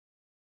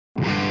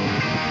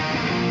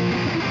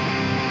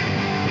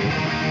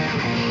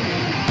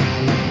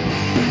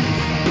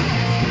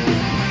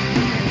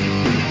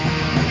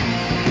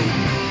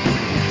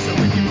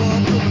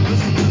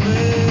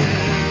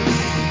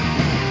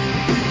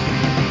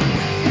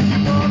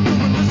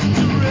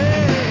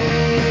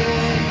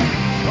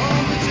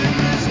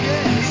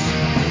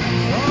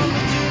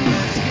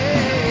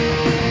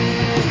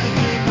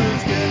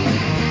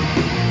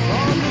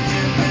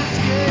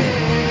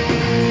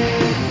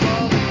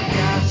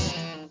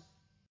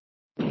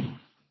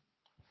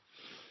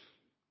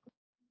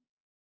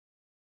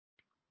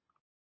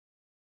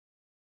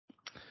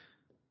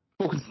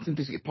Welcome to the Tin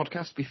Biscuit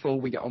podcast. Before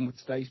we get on with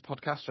today's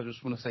podcast, I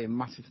just want to say a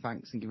massive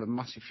thanks and give a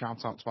massive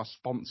shout out to our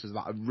sponsors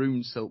that are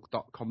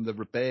RuneSilk.com, the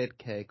Rebird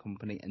Care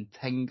Company, and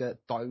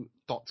Tenga.co.uk,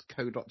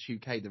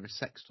 the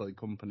sex toy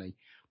company.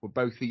 With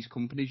both these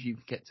companies, you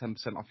can get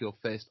 10% off your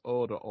first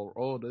order or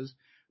orders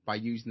by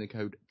using the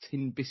code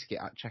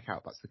TINBISCUIT at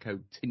checkout. That's the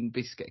code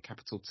TINBISCUIT,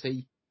 capital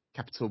T,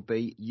 capital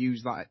B.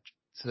 Use that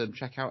at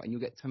checkout and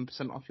you'll get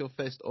 10% off your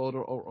first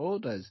order or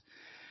orders.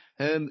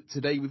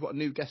 Today we've got a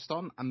new guest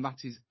on, and that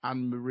is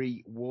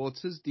Anne-Marie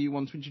Waters. Do you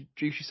want to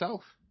introduce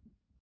yourself?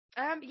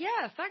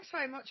 Yeah, thanks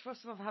very much,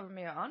 first of all, for having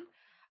me on.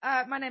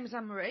 My name is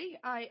Anne-Marie.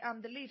 I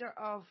am the leader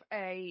of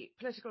a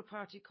political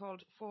party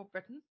called For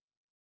Britain.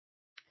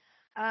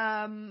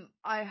 I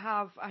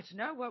don't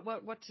know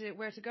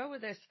where to go with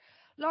this.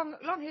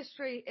 Long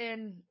history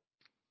in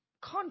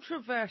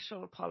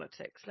controversial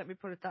politics, let me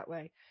put it that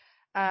way.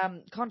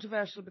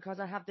 Controversial because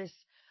I have this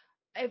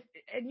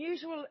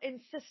unusual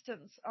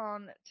insistence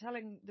on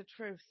telling the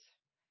truth,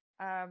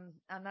 and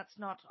that's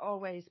not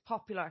always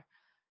popular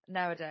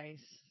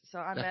nowadays. So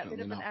I'm Definitely a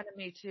bit of an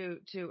enemy to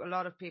a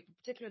lot of people,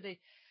 particularly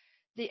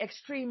the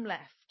extreme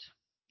left,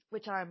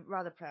 which I'm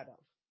rather proud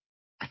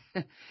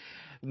of.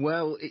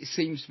 Well, it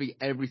seems to be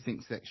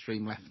everything's the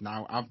extreme left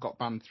now. I've got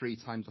banned 3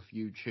 times off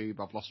YouTube.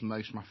 I've lost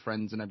most of my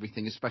friends and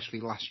everything, especially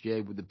last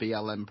year with the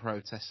BLM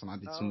protests, and I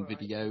did some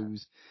videos.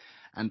 Yeah.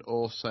 And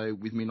also,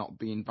 with me not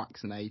being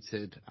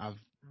vaccinated, I've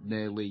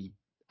nearly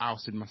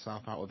ousted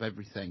myself out of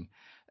everything.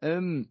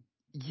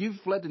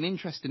 You've led an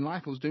interesting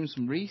life. I was doing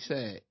some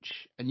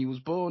research, and you was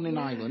born in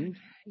Ireland.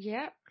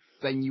 Yeah.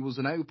 Then you was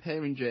an au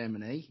pair in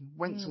Germany,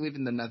 went to live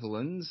in the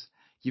Netherlands.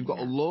 You've got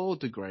a law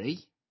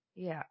degree.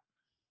 Yeah.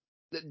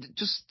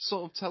 Just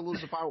sort of tell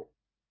us about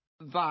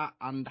that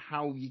and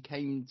how you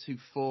came to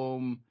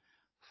form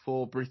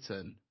For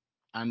Britain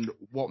and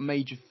what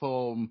made you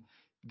form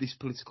this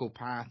political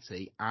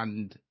party,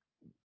 and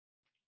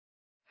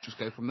just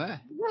go from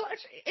there. Well,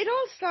 it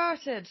all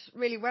started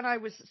really when I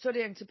was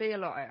studying to be a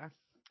lawyer.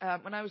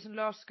 When I was in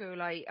law school,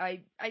 life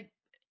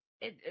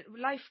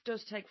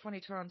does take funny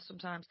turns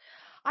sometimes.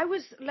 I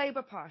was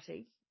Labour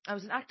Party. I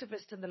was an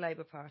activist in the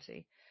Labour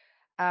Party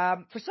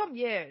for some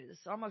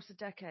years, almost a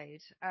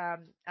decade,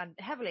 and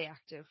heavily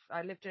active.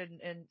 I lived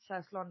in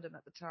South London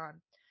at the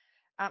time.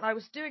 And I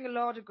was doing a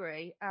law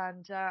degree,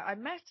 and I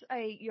met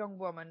a young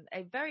woman,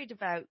 a very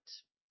devout,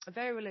 a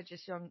very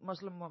religious young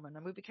Muslim woman,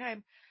 and we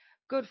became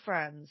good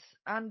friends.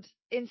 And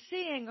in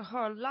seeing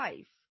her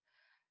life,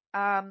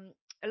 a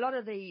lot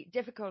of the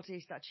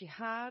difficulties that she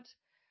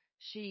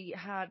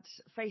had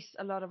faced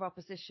a lot of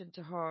opposition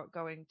to her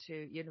going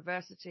to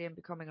university and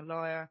becoming a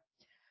lawyer.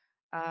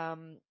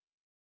 Some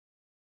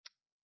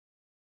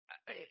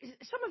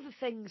of the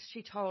things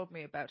she told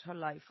me about her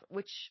life,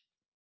 which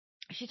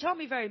she told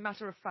me very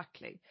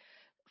matter-of-factly.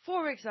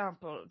 For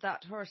example,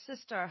 that her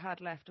sister had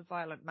left a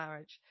violent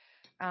marriage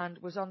and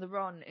was on the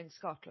run in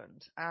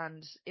Scotland.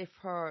 And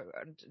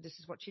and this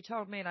is what she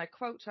told me, and I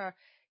quote her,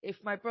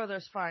 "If my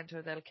brothers find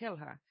her, they'll kill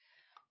her."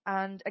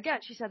 And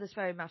again, she said this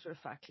very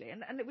matter-of-factly.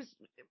 And it was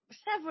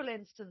several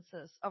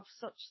instances of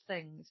such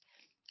things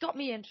got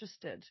me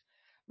interested,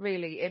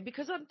 really,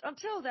 because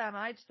until then,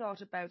 I'd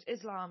thought about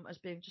Islam as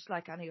being just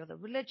like any other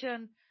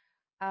religion.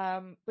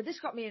 But this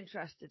got me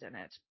interested in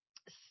it.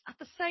 At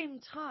the same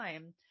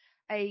time,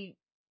 a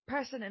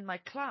person in my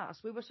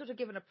class, we were sort of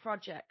given a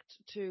project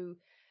to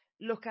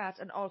look at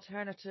an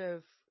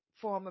alternative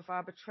form of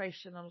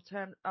arbitration,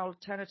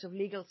 alternative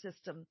legal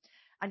system,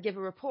 and give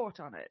a report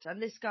on it. And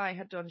this guy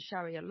had done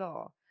Sharia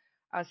law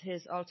as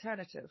his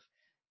alternative.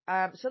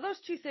 So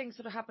those two things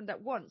sort of happened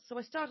at once. So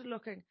I started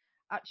looking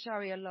at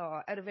Sharia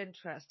law out of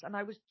interest, and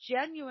I was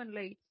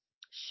genuinely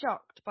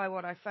shocked by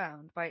what I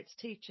found, by its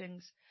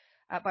teachings,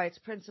 by its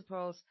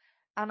principles,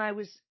 and I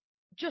was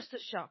just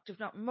as shocked, if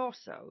not more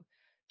so,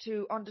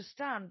 to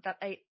understand that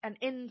an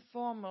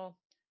informal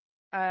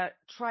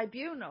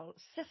tribunal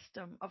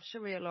system of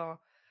Sharia law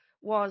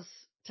was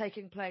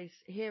taking place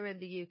here in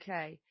the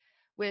UK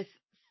with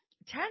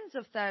tens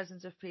of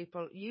thousands of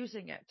people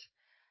using it.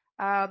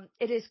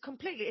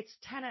 Its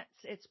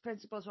tenets, its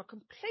principles were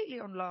completely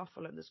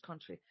unlawful in this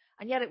country,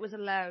 and yet it was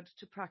allowed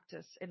to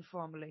practice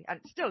informally, and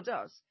it still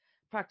does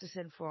practice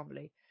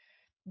informally.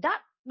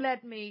 That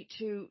led me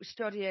to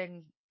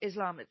studying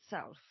Islam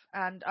itself,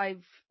 and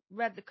I've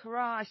read the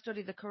Quran. I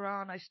studied the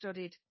Quran. I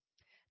studied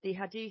the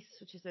Hadith,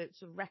 which is a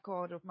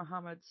record of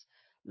Muhammad's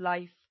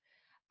life.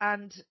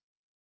 And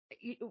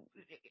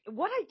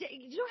what I did,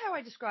 you know how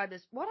I describe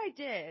this? What I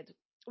did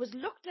was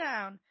look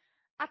down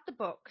at the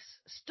books,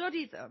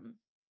 study them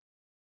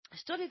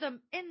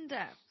in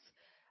depth,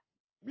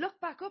 look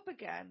back up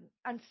again,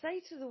 and say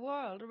to the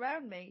world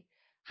around me,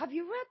 have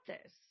you read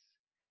this?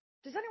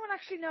 Does anyone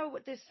actually know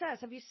what this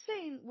says? Have you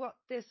seen what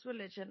this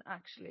religion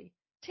actually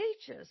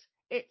teaches?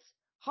 It's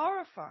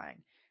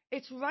horrifying.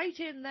 It's right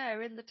in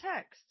there in the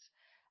texts.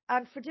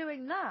 And for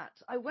doing that,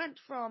 I went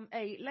from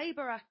a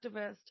Labour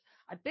activist,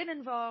 I'd been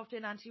involved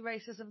in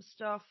anti-racism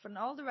stuff and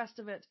all the rest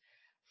of it,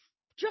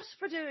 just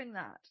for doing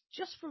that,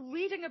 just for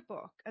reading a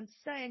book and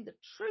saying the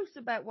truth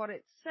about what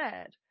it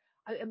said,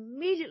 I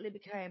immediately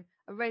became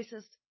a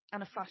racist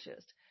and a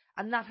fascist.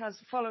 And that has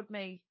followed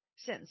me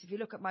since. If you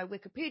look at my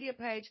Wikipedia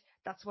page,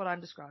 that's what I'm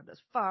described as.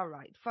 Far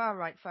right, far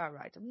right, far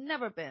right. I've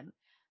never been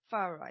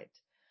far right.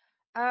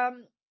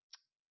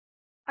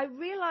 I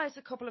realized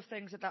a couple of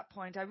things at that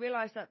point. I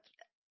realized that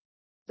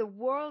the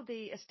world,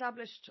 the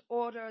established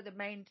order,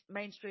 the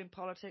mainstream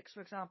politics,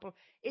 for example,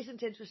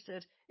 isn't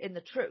interested in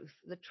the truth.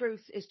 The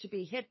truth is to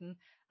be hidden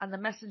and the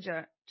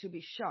messenger to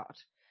be shot.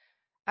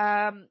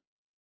 And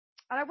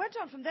I went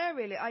on from there,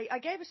 really. I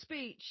gave a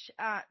speech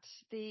at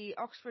the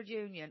Oxford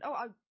Union.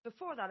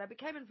 Before that, I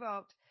became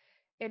involved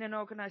in an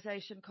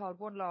organisation called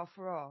One Law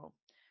for All,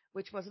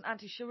 which was an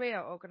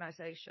anti-Sharia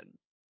organisation.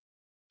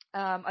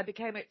 I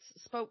became its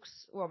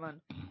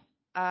spokeswoman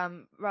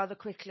rather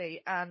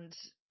quickly and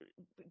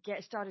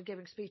started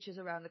giving speeches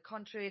around the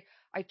country.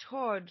 I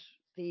toured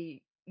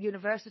the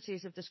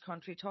universities of this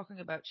country talking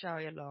about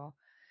Sharia law.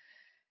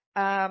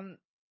 I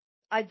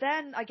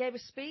gave a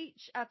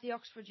speech at the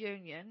Oxford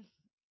Union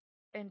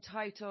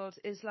entitled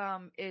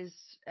 "Islam is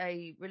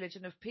a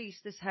Religion of Peace."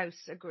 This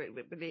house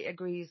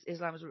agrees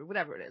Islam is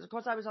whatever it is. Of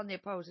course, I was on the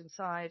opposing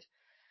side,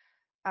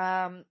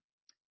 and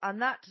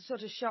that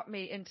sort of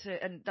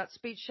that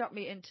speech shot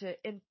me into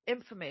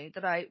infamy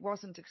that I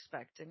wasn't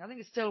expecting. I think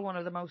it's still one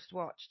of the most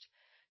watched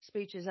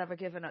speeches ever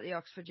given at the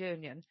Oxford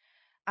Union.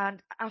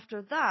 And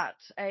after that,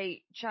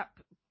 a chap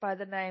by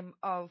the name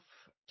of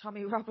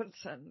Tommy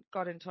Robinson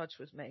got in touch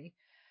with me,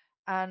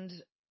 and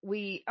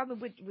we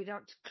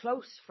aren't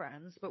close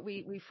friends, but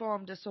we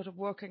formed a sort of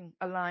working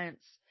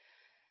alliance.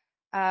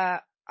 I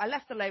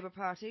left the Labour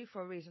Party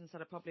for reasons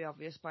that are probably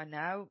obvious by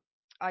now.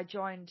 I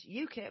joined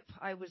UKIP.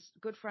 I was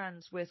good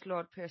friends with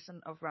Lord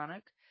Pearson of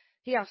Rannoch.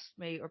 He asked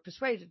me or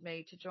persuaded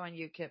me to join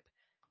UKIP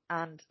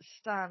and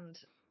stand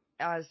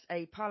as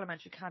a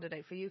parliamentary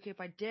candidate for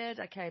UKIP. I did.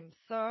 I came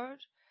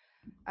third.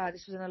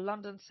 This was in a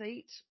London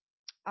seat.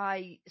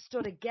 I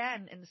stood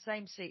again in the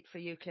same seat for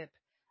UKIP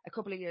a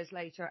couple of years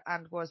later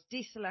and was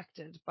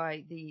deselected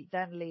by the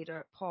then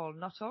leader, Paul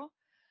Nuttall,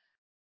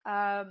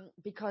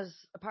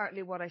 because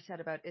apparently what I said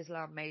about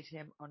Islam made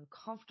him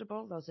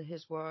uncomfortable. Those are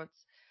his words.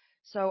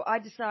 So I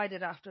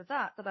decided after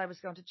that I was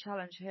going to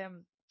challenge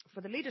him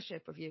for the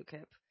leadership of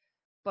UKIP.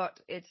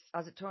 But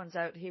as it turns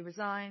out, he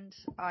resigned.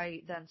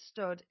 I then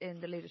stood in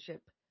the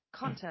leadership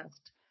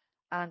contest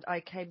and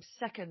I came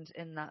second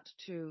in that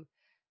to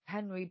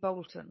Henry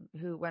Bolton,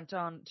 who went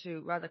on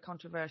to rather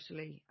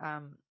controversially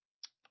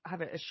have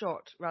a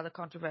short, rather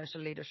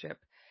controversial leadership.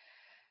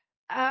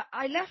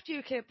 I left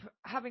UKIP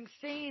having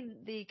seen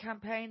the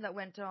campaign that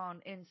went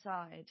on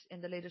inside in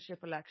the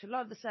leadership election. A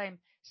lot of the same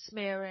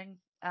smearing,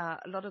 a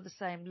lot of the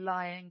same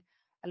lying,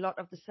 a lot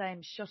of the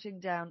same shutting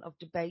down of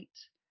debate.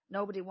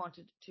 Nobody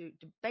wanted to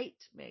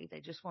debate me. They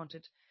just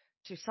wanted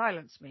to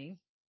silence me.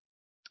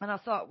 And I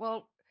thought,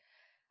 well,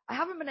 I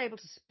haven't been able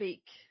to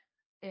speak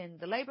in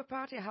the Labour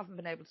Party. I haven't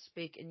been able to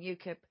speak in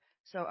UKIP.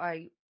 So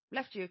I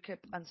left UKIP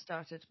and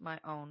started my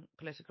own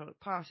political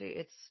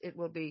party. It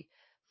will be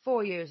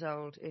 4 years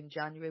old in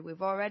January.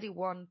 We've already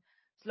won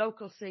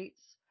local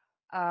seats,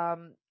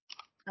 and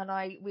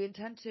we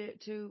intend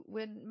to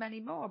win many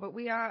more. But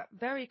we are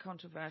very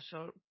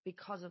controversial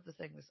because of the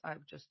things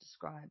I've just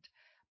described.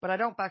 But I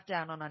don't back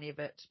down on any of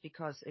it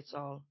because it's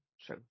all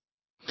true.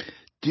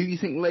 Do you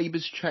think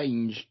Labour's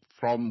changed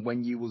from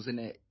when you was in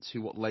it to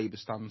what Labour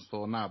stands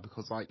for now?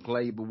 Because like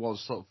Labour was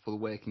sort of for the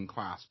working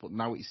class, but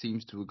now it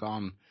seems to have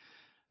gone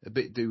a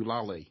bit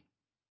doolally.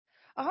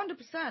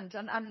 100%.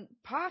 And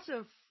part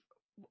of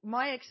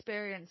my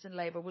experience in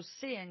Labour was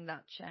seeing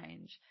that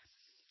change.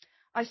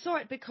 I saw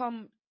it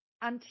become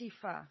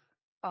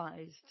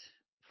Antifa-ized.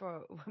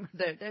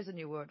 There's a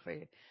new word for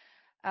you.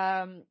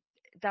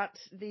 That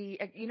the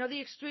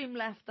extreme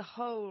left, the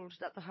hold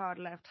that the hard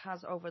left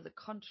has over the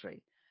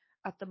country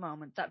at the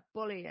moment, that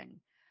bullying,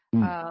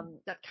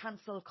 that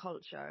cancel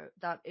culture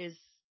that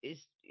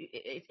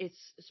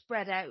it's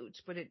spread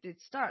out, but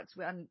it starts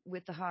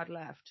with the hard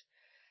left,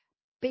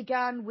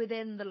 began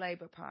within the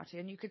Labour Party,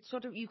 and you could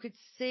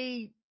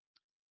see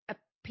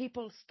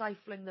people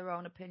stifling their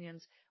own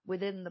opinions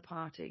within the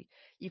party.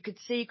 You could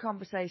see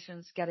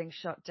conversations getting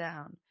shut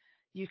down.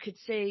 You could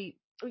see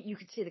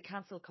the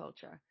cancel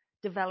culture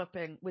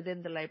developing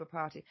within the Labour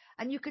Party,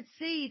 and you could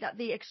see that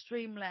the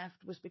extreme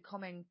left was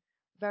becoming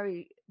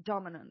very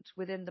dominant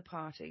within the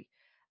party,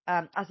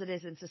 as it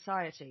is in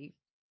society,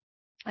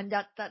 and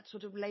that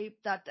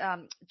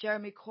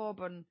Jeremy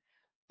Corbyn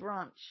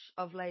branch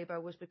of Labour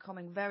was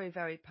becoming very,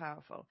 very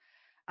powerful.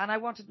 And I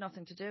wanted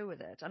nothing to do with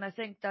it. And I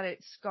think that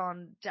it's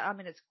gone down. I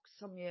mean, it's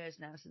some years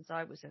now since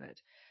I was in it,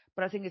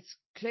 but I think it's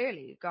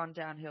clearly gone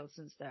downhill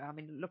since there. I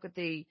mean, look at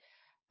the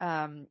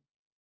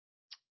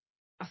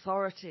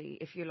authority,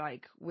 if you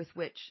like, with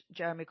which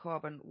Jeremy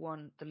Corbyn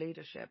won the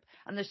leadership.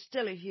 And there's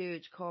still a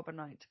huge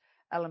Corbynite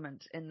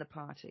element in the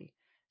party.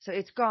 So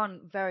it's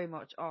gone very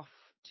much off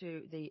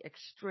to the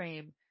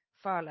extreme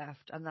far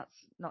left, and that's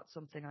not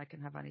something I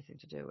can have anything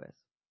to do with.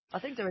 I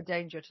think they're a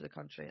danger to the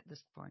country at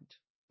this point.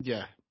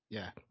 Yeah,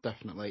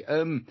 definitely.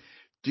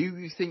 Do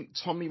you think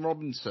Tommy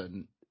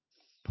Robinson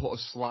put a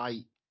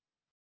slight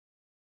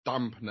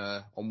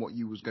dampener on what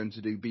you was going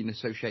to do being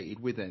associated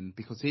with him?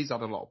 Because he's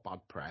had a lot of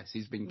bad press.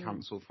 He's been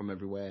cancelled from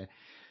everywhere.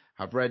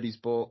 I've read his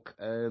book.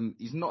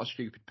 He's not a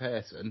stupid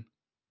person.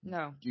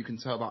 No. You can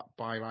tell that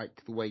by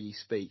like the way he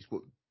speaks.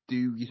 But do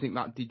you think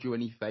that did you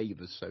any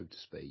favours, so to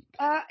speak?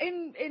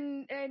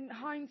 In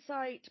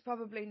hindsight,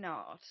 probably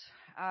not.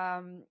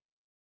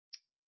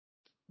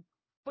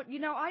 But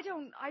I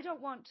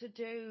don't want to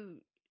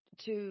do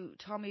to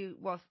Tommy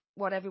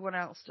what everyone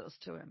else does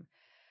to him.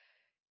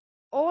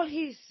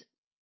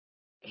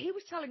 He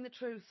was telling the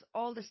truth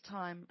all this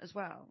time as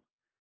well.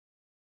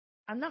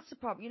 And that's the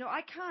problem.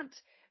 I can't,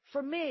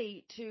 for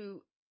me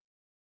to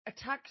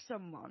attack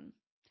someone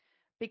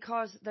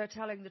because they're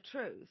telling the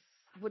truth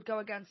would go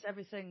against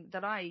everything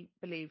that I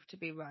believe to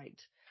be right.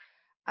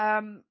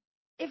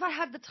 If I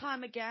had the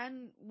time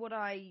again, would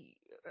I?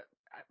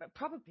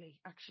 Probably,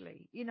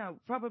 actually,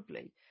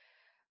 probably.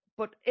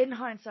 But in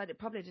hindsight, it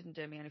probably didn't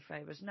do me any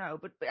favors. No,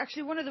 but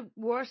actually, one of the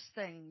worst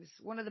things,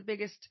 one of the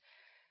biggest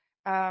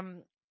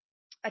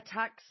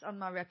attacks on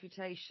my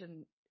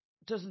reputation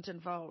doesn't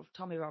involve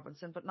Tommy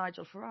Robinson, but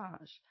Nigel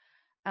Farage.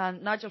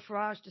 And Nigel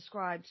Farage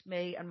described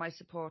me and my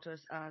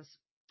supporters as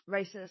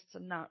racists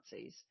and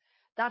Nazis.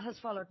 That has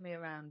followed me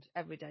around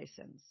every day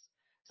since.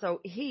 So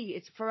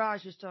it's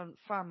Farage who's done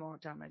far more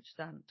damage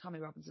than Tommy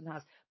Robinson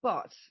has.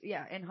 But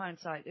yeah, in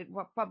hindsight, it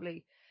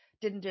probably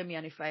didn't do me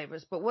any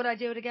favors. But would I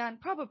do it again?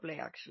 Probably,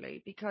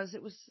 actually, because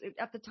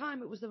at the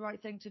time it was the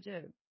right thing to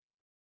do.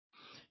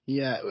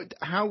 Yeah,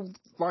 how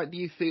do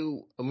you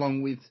feel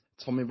along with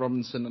Tommy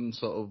Robinson and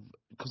sort of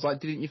because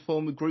didn't you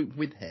form a group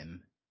with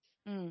him?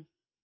 Mm.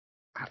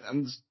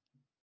 And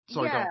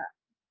sorry, yeah, go on.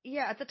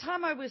 yeah. At the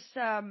time, I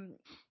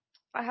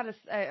had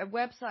a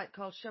website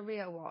called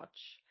Sharia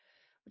Watch,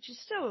 which is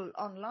still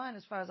online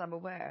as far as I'm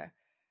aware.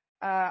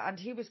 And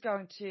he was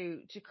going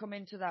to come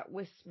into that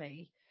with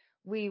me.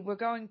 We were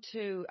going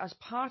to, as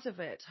part of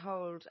it,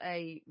 hold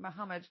a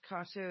Muhammad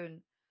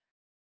cartoon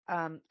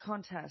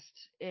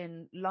contest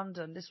in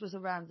London. This was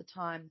around the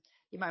time,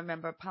 you might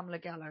remember, Pamela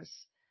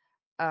Geller's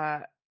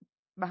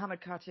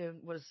Muhammad cartoon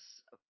was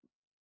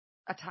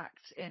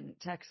attacked in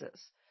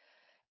Texas.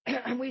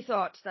 And we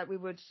thought that we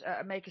would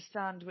make a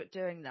stand with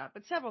doing that.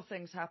 But several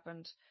things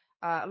happened.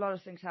 A lot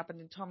of things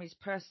happened in Tommy's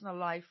personal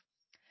life.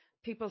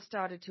 People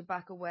started to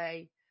back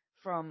away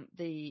from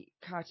the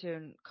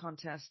cartoon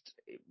contest.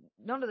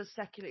 None of the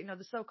secular,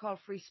 the so-called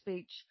free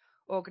speech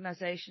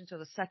organizations or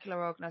the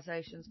secular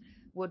organizations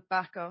would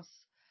back us.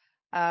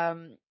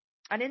 And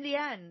in the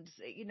end,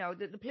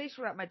 the police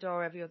were at my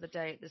door every other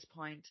day at this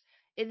point.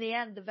 In the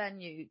end, the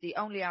venue, the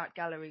only art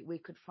gallery we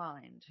could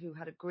find who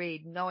had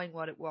agreed, knowing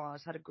what it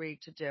was, had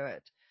agreed to do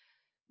it.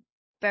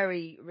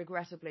 Very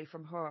regrettably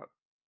from her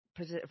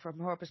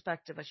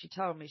perspective, as she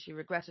told me, she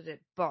regretted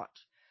it, but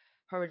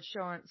her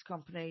insurance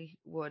company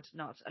would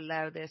not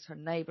allow this. Her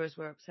neighbours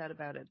were upset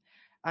about it,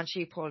 and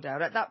she pulled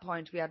out. At that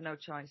point, we had no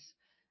choice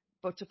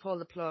but to pull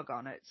the plug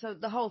on it. So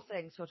the whole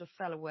thing sort of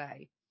fell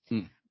away.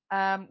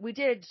 We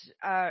did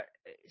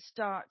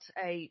start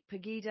a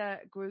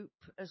Pegida group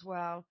as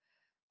well.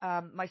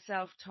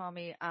 Myself,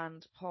 Tommy,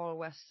 and Paul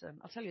Weston.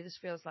 I'll tell you, this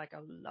feels like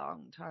a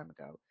long time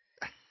ago.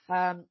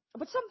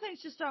 But some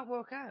things just don't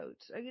work out.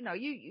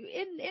 You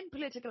in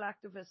political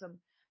activism,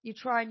 you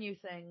try new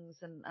things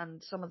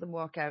and some of them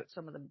work out,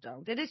 some of them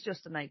don't. It is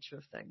just the nature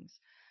of things.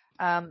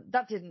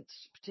 That didn't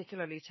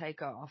particularly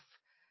take off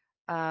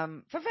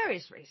for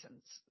various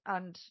reasons,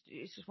 and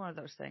it's just one of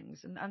those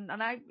things. And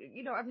I,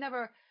 I've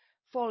never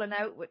fallen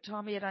out with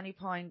Tommy at any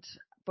point,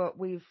 but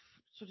we've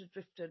sort of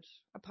drifted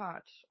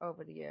apart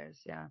over the years.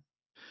 Yeah.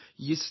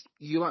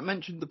 You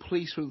mentioned the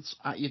police was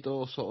at your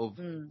door sort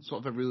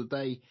of every other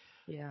day.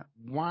 Yeah.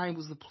 Why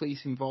was the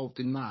police involved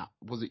in that?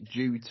 Was it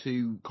due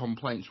to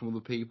complaints from other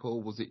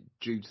people? Was it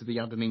due to they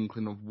had an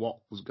inkling of what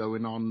was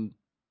going on?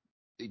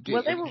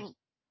 Well,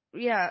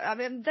 I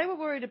mean, they were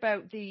worried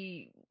about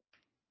the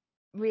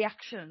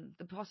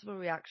possible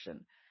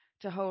reaction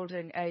to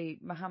holding a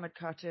Muhammad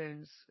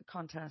cartoons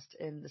contest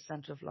in the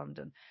centre of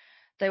London.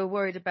 They were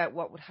worried about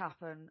what would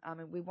happen. I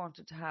mean, we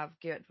wanted to have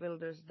Geert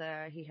Wilders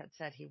there. He had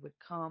said he would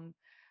come.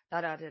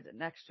 That added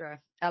an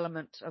extra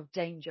element of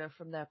danger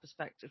from their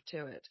perspective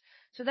to it.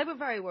 So they were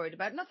very worried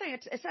about nothing.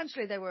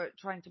 Essentially, they were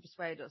trying to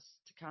persuade us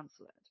to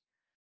cancel it.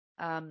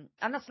 And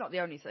that's not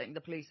the only thing.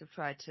 The police have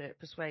tried to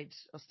persuade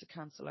us to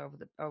cancel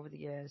over the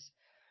years.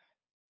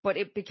 But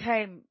it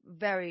became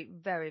very,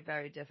 very,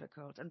 very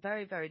difficult and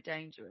very, very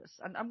dangerous.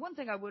 And one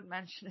thing I would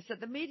mention is that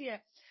the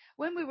media,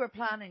 when we were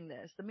planning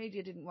this, the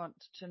media didn't want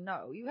to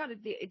know. You had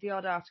the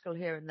odd article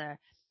here and there.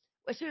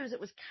 As soon as it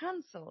was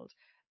cancelled,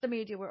 the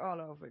media were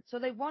all over it. So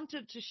they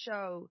wanted to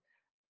show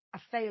a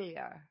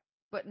failure,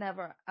 but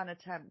never an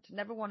attempt.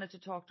 Never wanted to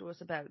talk to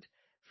us about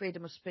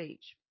freedom of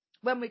speech.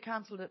 When we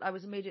cancelled it, I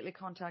was immediately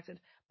contacted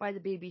by the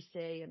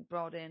BBC and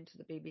brought into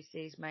the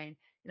BBC's main,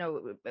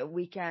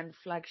 weekend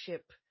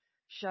flagship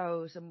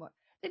shows and what.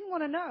 They didn't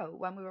want to know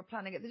when we were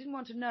planning it. They didn't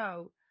want to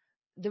know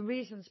the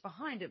reasons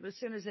behind it. But as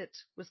soon as it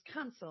was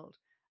cancelled,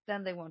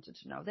 then they wanted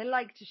to know. They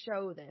like to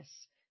show this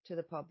to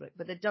the public,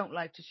 but they don't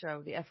like to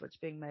show the efforts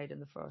being made in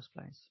the first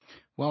place.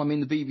 Well, I mean,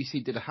 the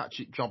BBC did a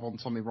hatchet job on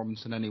Tommy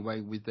Robinson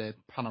anyway with their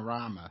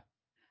Panorama,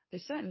 They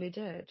certainly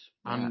did.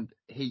 Yeah. and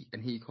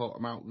he caught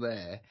him out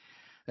there.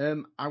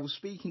 I was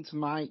speaking to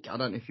Mike. I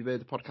don't know if you've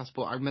heard the podcast,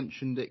 but I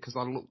mentioned it because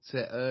I looked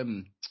at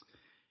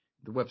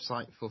the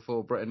website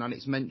for Britain, and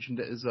it's mentioned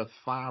it as a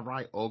far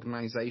right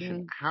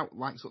organisation.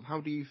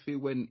 How do you feel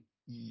when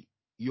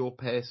you're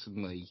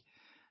personally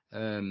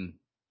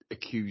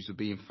accused of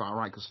being far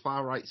right? Because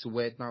far right's a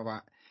word now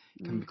that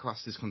can be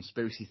classed as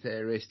conspiracy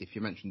theorist. If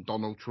you mention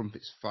Donald Trump,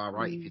 it's far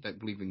right. If you don't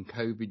believe in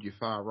COVID, you're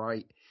far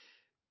right.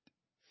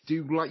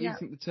 You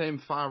think the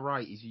term far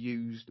right is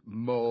used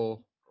more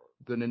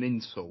than an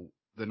insult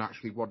than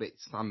actually what it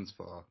stands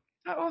for?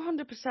 Oh,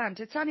 100%.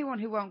 It's anyone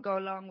who won't go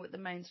along with the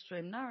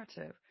mainstream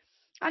narrative.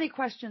 Any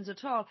questions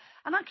at all?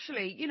 And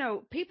actually,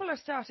 people are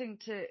starting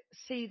to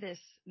see this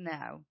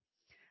now.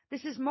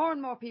 This is more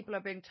and more people are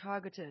being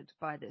targeted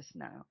by this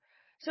now.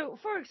 So,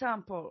 for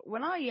example,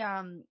 when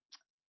I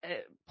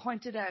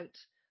pointed out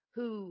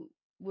who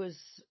was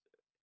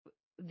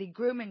the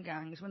grooming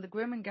gangs, when the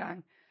grooming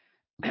gang,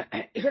 you're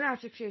going to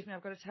have to excuse me,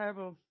 I've got a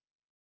terrible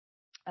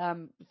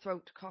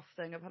throat cough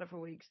thing. I've had it for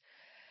weeks.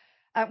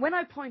 When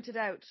I pointed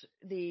out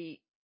the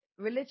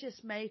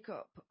religious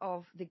makeup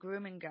of the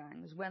grooming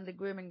gangs, when the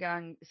grooming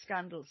gang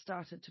scandal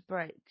started to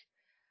break,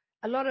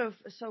 a lot of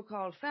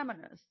so-called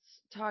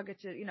feminists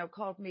targeted,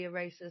 called me a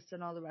racist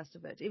and all the rest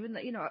of it. Even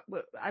though,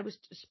 I was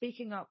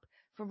speaking up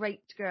for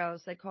raped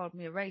girls, they called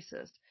me a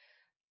racist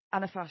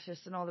and a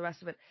fascist and all the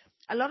rest of it.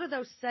 A lot of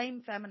those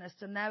same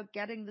feminists are now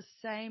getting the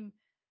same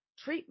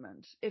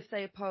treatment if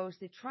they oppose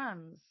the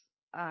trans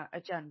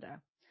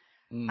agenda.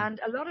 And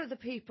a lot of the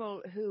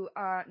people who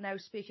are now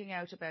speaking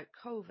out about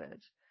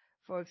COVID,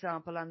 for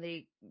example, and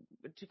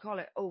to call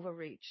it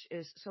overreach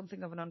is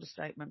something of an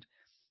understatement,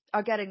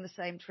 are getting the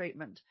same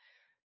treatment.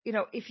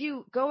 If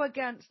you go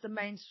against the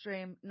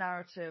mainstream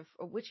narrative,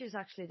 which is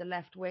actually the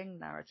left-wing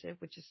narrative,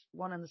 which is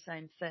one and the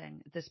same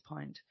thing at this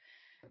point,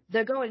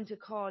 they're going to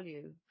call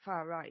you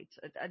far right.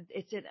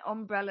 It's an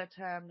umbrella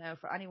term now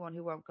for anyone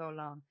who won't go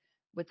along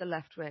with the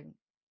left-wing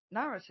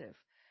narrative.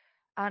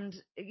 And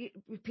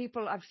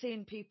I've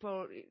seen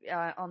people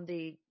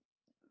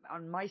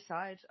on my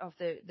side of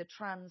the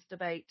trans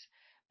debate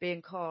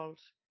being called,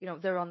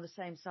 they're on the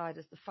same side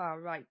as the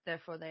far right,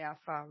 therefore they are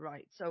far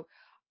right. So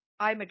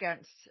I'm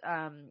against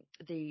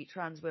the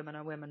trans women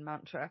are women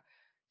mantra.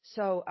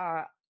 So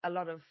are a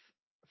lot of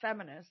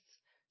feminists.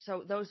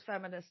 So those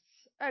feminists,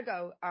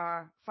 ergo,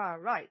 are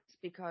far right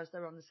because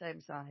they're on the same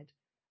side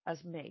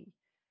as me.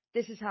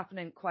 This is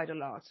happening quite a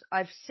lot.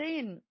 I've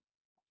seen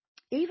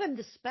even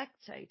The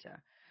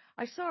Spectator.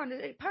 I saw an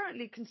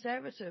apparently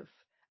conservative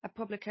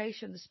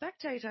publication, The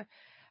Spectator,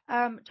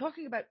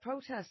 talking about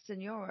protests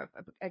in Europe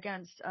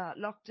against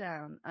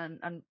lockdown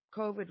and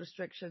COVID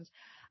restrictions,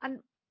 and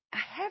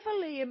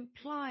heavily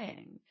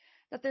implying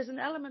that there's an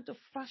element of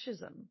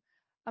fascism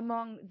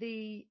among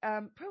the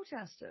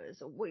protesters.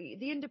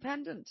 The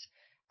Independent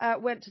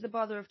went to the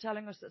bother of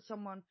telling us that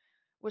someone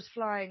was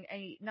flying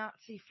a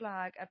Nazi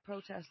flag at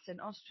protests in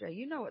Austria.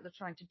 You know what they're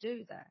trying to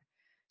do there.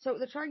 So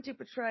they're trying to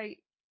portray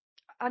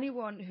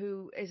anyone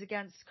who is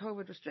against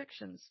COVID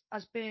restrictions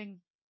as being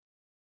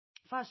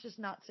fascist,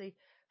 Nazi,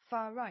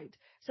 far right.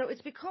 So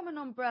it's become an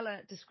umbrella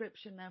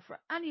description now for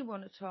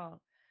anyone at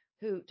all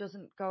who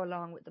doesn't go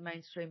along with the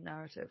mainstream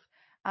narrative.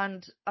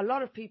 And a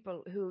lot of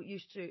people who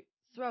used to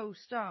throw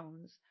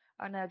stones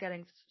are now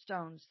getting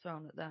stones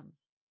thrown at them.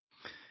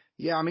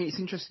 Yeah, I mean, it's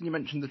interesting you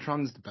mentioned the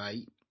trans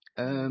debate,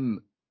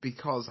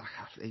 because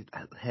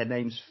her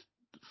name's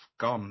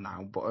gone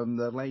now, but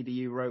the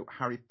lady who wrote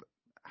Harry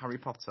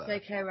Potter.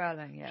 J.K.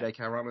 Rowling, yeah.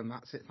 J.K. Rowling,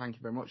 that's it. Thank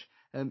you very much.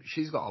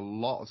 She's got a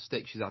lot of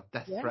sticks. She's had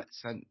death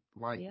threats sent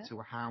to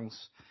her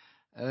house.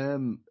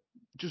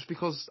 Just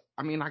because,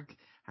 I mean, I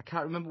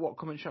can't remember what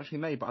comment she actually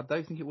made, but I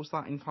don't think it was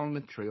that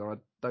inflammatory, or I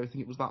don't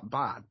think it was that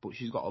bad. But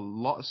she's got a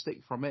lot of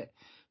stick from it.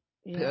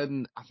 Yeah.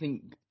 And I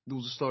think there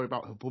was a story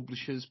about her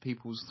publishers.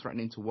 People was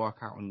threatening to walk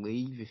out and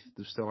leave if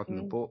they're still having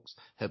the books.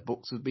 Her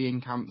books are being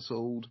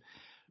cancelled.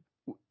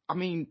 I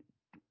mean,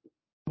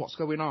 what's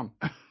going on?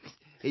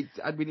 It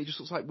just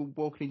looks like we're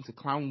walking into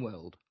clown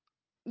world.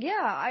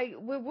 Yeah,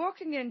 we're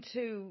walking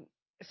into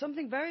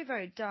something very,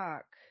 very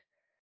dark.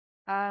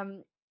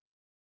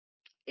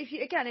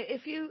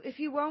 If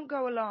you won't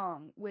go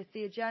along with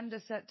the agenda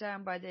set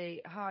down by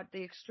the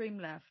extreme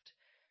left,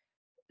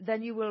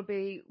 then you will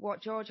be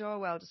what George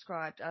Orwell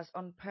described as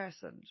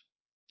unpersoned.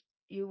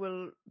 You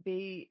will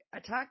be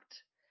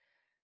attacked,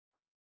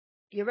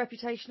 your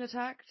reputation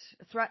attacked,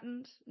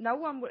 threatened. No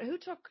one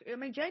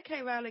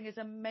J.K. Rowling is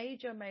a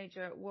major,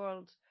 major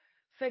world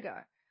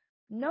figure.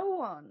 No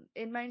one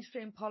in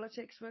mainstream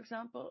politics, for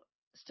example,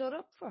 stood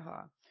up for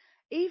her,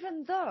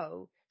 even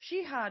though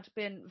she had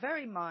been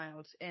very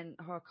mild in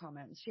her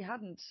comments. She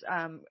hadn't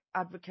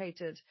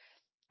advocated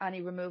any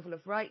removal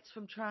of rights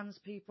from trans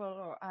people,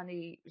 or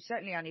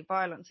certainly any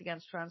violence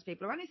against trans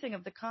people, or anything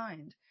of the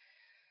kind.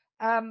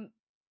 The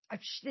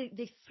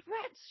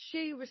threats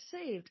she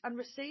received and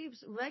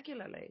receives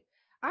regularly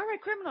are a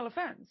criminal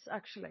offence,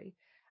 actually,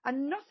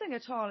 and nothing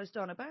at all is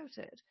done about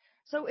it.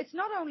 So it's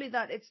not only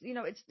that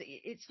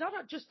it's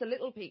not just the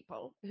little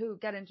people who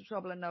get into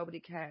trouble and nobody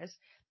cares.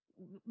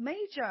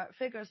 Major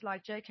figures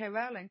like J.K.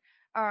 Rowling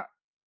are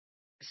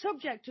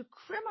subject to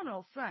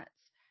criminal threats,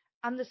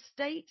 and the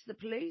state, the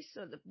police,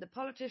 or the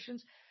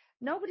politicians,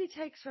 nobody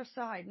takes her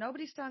side.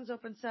 Nobody stands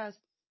up and says,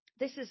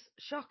 "This is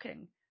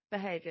shocking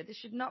behaviour. This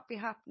should not be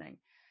happening."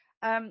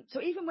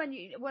 So even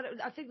when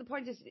I think the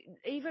point is,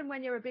 even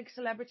when you're a big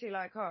celebrity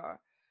like her,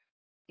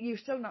 you're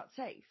still not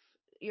safe.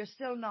 You're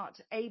still not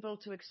able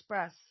to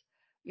express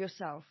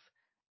yourself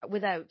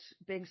without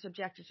being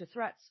subjected to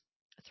threats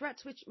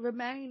which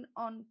remain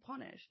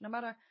unpunished. No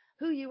matter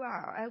who you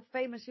are, how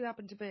famous you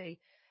happen to be,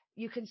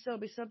 you can still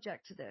be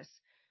subject to this.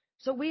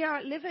 So we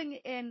are living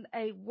in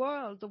a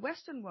world, the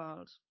Western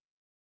world,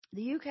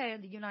 the UK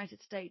and the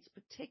United States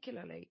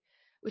particularly,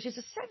 which is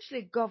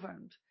essentially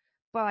governed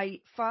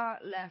by far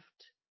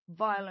left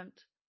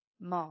violent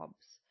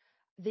mobs.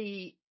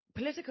 The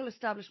political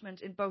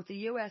establishment in both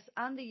the US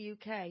and the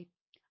UK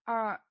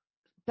are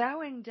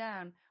bowing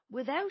down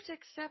without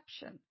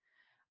exception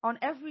on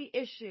every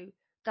issue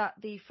that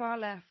the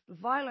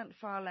violent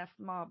far left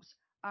mobs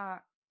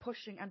are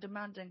pushing and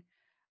demanding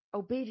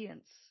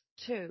obedience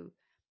to.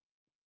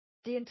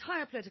 The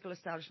entire political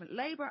establishment,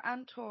 Labour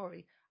and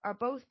Tory, are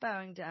both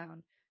bowing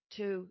down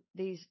to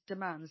these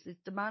demands, the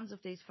demands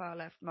of these far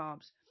left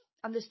mobs.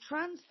 And this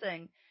trans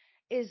thing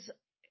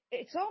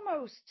it's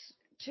almost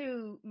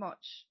too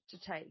much to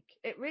take.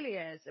 It really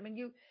is. I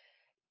mean,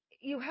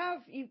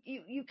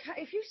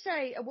 if you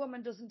say a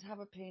woman doesn't have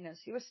a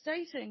penis, you are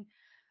stating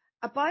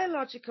a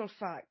biological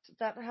fact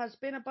that has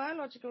been a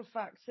biological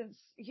fact since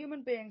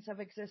human beings have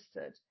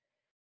existed.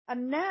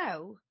 And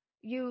now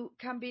you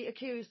can be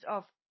accused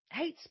of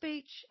hate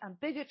speech and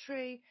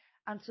bigotry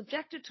and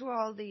subjected to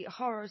all the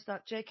horrors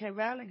that J.K.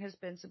 Rowling has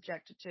been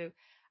subjected to.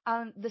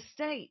 And the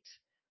state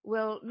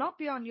will not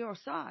be on your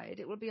side.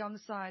 It will be on the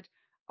side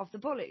of the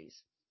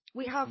bullies.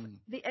 We have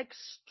the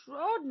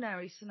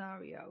extraordinary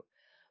scenario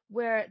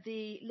where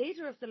the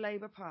leader of the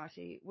Labour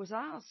Party was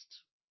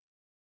asked,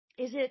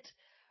 is it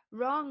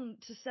wrong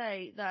to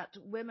say that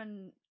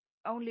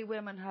only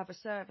women have a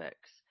cervix?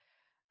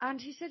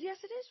 And he said, yes,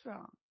 it is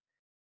wrong.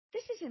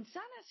 This is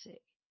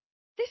insanity.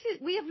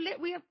 We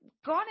have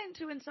gone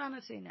into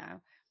insanity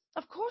now.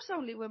 Of course,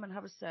 only women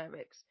have a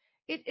cervix.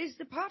 It is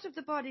the part of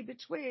the body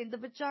between the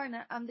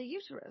vagina and the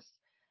uterus.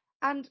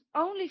 And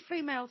only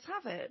females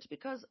have it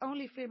because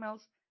only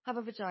females have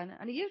a vagina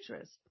and a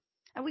uterus.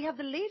 And we have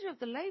the leader of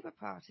the Labour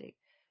Party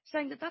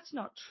saying that that's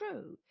not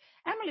true.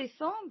 Emily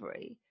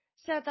Thornberry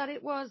said that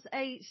it was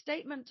a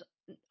statement,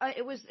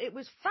 it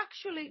was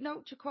factually,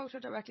 no, to quote her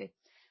directly,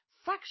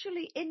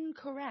 factually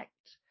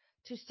incorrect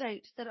to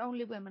state that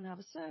only women have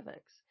a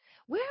cervix.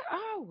 Where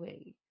are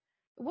we?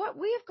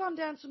 We have gone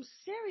down some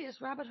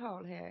serious rabbit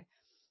hole here.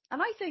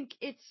 And I think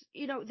it's,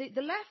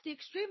 the left, the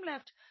extreme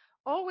left,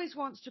 always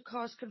wants to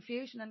cause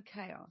confusion and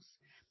chaos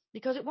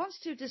because it wants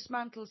to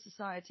dismantle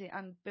society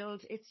and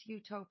build its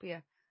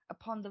utopia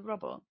upon the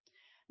rubble.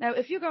 Now,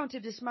 if you're going to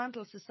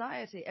dismantle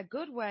society, a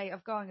good way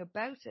of going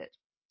about it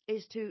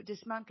is to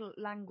dismantle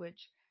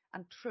language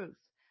and truth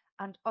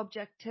and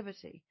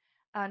objectivity.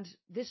 And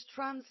this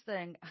trans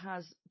thing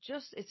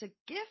it's a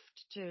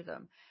gift to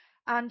them.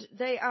 And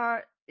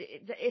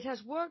it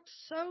has worked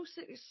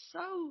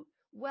so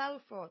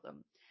well for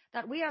them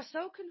that we are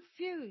so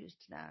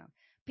confused now.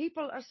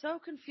 People are so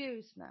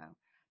confused now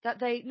that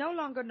they no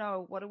longer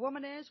know what a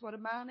woman is, what a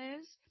man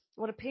is,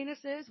 what a penis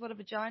is, what a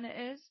vagina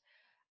is.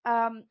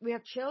 We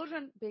have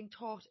children being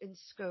taught in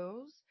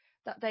schools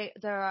that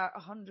there are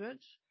 100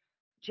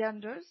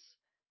 genders.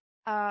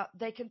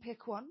 They can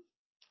pick one.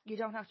 You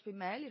don't have to be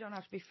male. You don't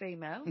have to be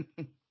female.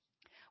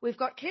 We've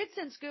got kids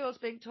in schools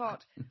being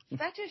taught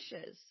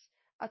fetishes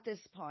at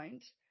this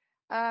point.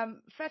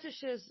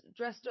 Fetishes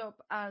dressed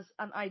up as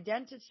an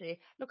identity.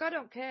 Look, I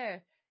don't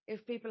care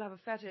if people have a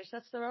fetish.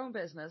 That's their own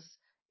business.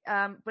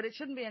 But it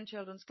shouldn't be in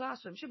children's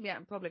classrooms. Shouldn't be out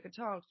in public at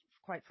all,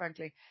 quite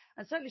frankly.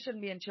 And certainly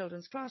shouldn't be in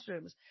children's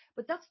classrooms.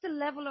 But that's the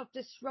level of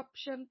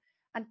disruption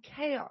and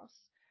chaos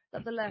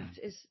that the left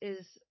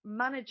is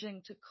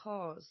managing to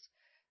cause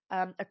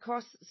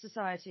across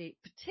society,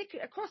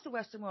 particularly across the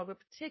Western world, but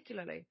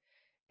particularly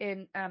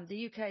in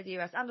the UK, the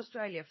US, and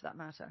Australia, for that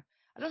matter.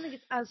 I don't think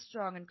it's as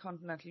strong in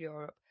continental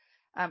Europe,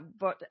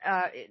 but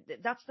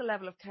that's the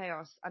level of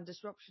chaos and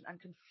disruption and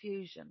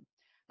confusion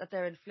that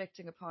they're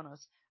inflicting upon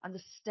us. And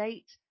the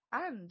state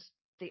and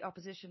the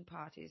opposition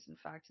parties, in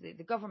fact,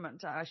 the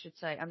government, I should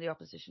say, and the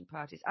opposition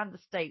parties and the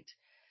state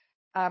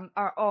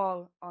are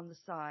all on the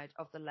side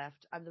of the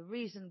left. And the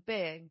reason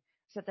being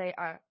is that they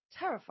are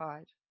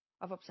terrified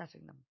of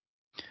upsetting them.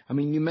 I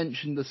mean, you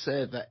mentioned the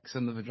cervix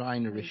and the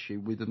vagina issue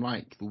with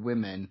the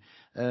women.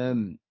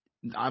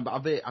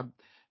 I've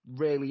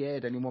rarely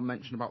heard anyone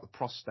mention about the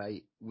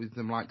prostate with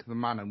them like the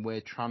man, and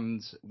where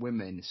trans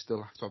women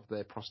still have to have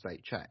their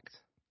prostate checked.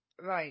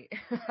 Right.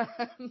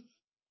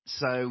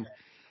 So,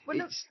 well,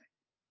 look,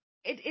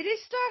 it is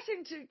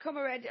starting to come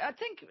around. I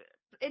think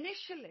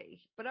initially,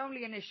 but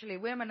only initially,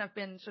 women have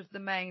been sort of the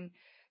main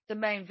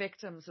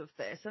victims of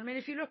this. I mean,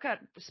 if you look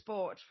at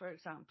sport, for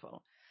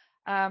example,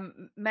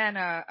 men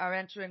are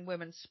entering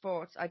women's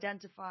sports,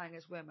 identifying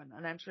as women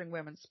and entering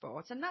women's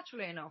sports. And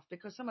naturally enough,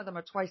 because some of them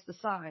are twice the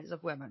size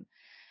of women,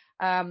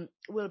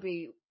 will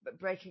be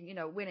breaking,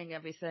 winning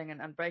everything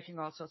and breaking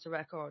all sorts of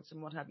records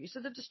and what have you. So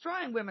they're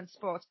destroying women's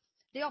sports.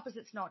 The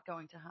opposite's not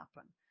going to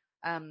happen.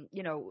 A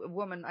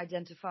woman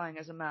identifying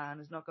as a man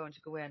is not going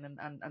to go in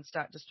and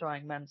start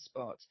destroying men's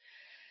sports.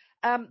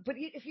 But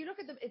if you look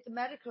at the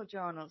medical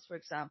journals, for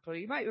example,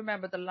 you might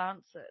remember the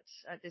Lancet,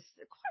 this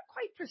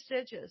quite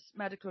prestigious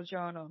medical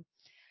journal,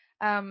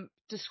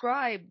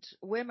 described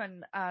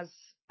women as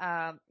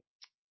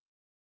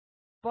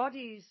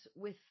bodies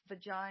with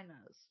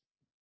vaginas.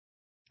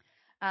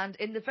 And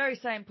in the very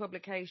same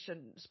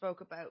publication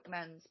spoke about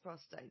men's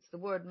prostates. The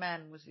word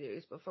men was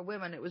used, but for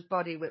women it was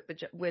body with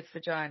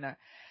vagina.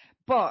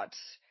 But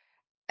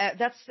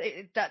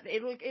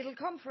it'll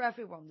come for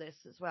everyone,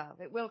 this as well.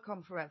 It will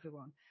come for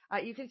everyone.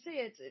 You can see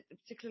it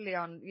particularly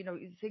on,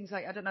 things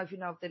like, I don't know if you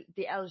know of the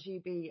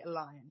LGBT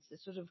Alliance, the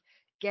sort of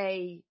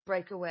gay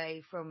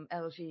breakaway from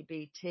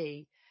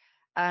LGBT,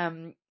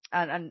 and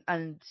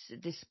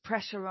this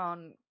pressure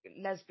on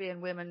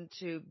lesbian women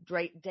to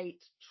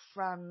date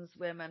trans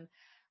women,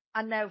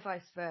 and now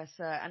vice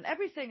versa. And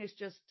everything is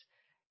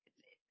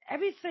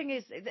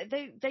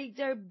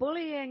they're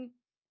bullying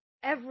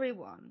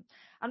everyone.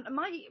 And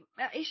my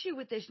issue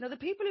with this, the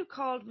people who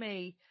called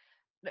me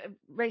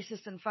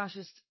racist and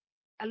fascist,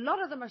 a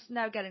lot of them are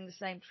now getting the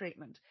same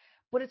treatment,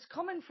 but it's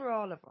coming for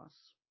all of us.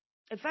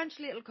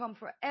 Eventually it'll come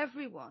for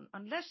everyone,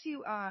 unless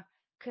you are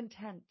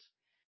content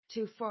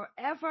to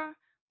forever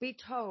be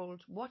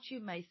told what you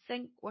may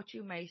think, what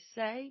you may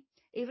say,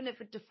 even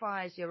if it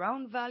defies your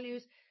own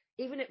values,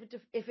 even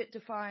if it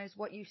defies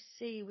what you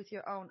see with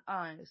your own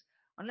eyes.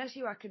 Unless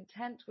you are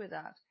content with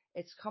that,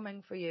 it's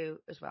coming for you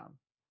as well.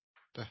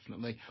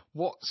 Definitely.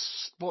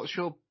 What's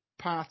your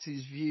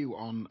party's view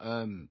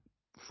on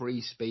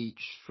free speech,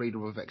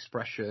 freedom of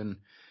expression,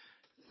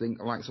 things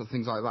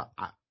like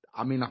that?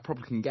 I mean, I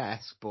probably can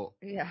guess, but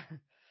yeah,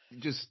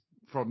 just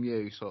from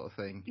you, sort of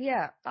thing.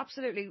 Yeah,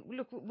 absolutely.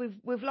 Look,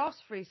 we've lost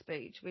free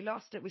speech. We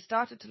lost it. We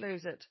started to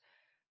lose it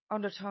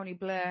under Tony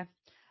Blair.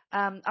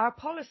 Our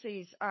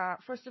policies are,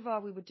 first of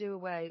all, we would do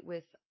away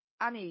with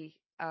any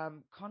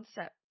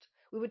concept.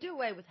 We would do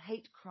away with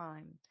hate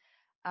crime.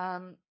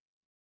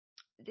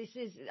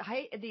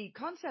 The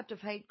concept of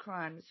hate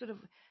crime, sort of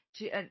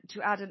to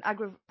add an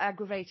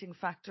aggravating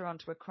factor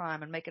onto a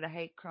crime and make it a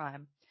hate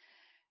crime,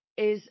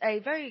 is a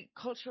very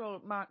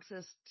cultural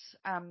Marxist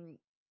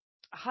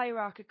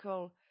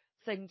hierarchical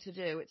thing to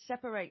do. It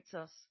separates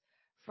us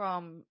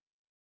from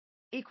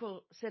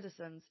equal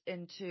citizens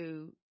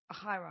into a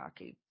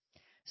hierarchy.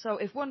 So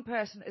if one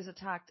person is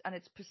attacked and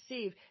it's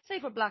perceived, say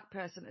if a black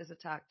person is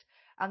attacked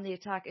and the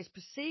attack is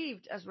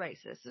perceived as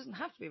racist, it doesn't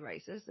have to be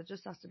racist, it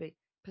just has to be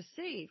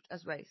perceived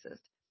as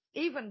racist,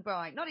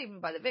 not even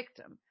by the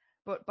victim,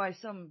 but by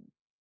some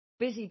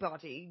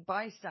busybody,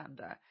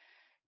 bystander,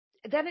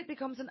 then it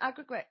becomes an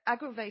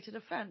aggravated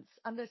offence,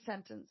 and the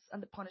sentence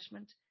and the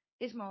punishment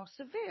is more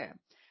severe.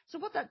 So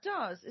what that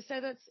does is say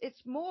that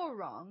it's more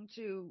wrong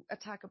to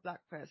attack a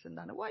black person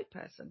than a white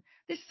person.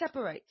 This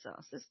separates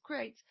us. This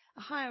creates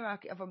a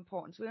hierarchy of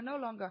importance. We are no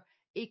longer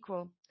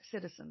equal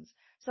citizens.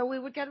 So we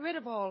would get rid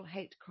of all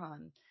hate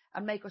crime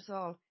and make us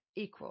all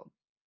equal.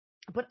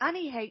 But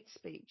any hate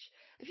speech,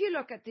 if you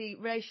look at the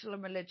racial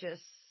and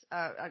religious,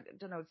 I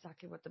don't know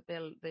exactly what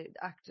the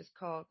act is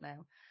called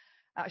now.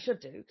 I should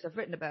do, because I've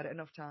written about it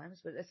enough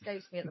times, but it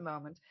escapes me at the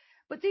moment.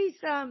 But these,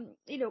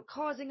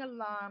 causing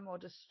alarm or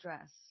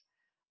distress,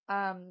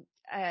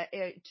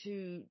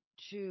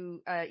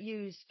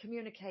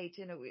 communicate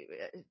in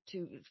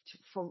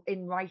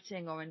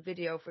writing or in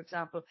video, for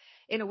example,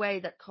 in a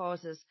way that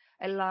causes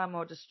alarm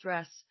or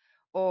distress,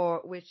 or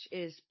which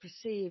is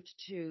perceived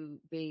to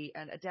be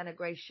a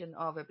denigration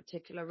of a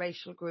particular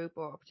racial group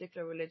or a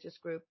particular religious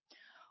group.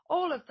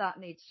 All of that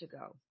needs to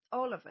go.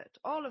 All of it.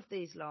 All of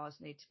these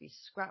laws need to be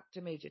scrapped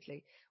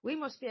immediately. We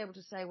must be able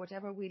to say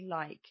whatever we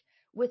like,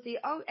 with the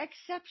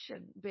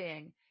exception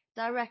being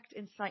direct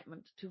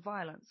incitement to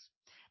violence.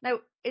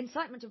 Now,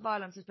 incitement to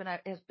violence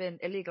has been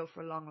illegal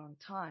for a long, long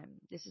time.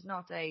 This is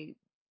not a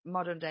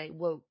modern day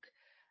woke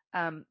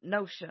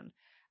notion,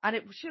 and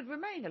it should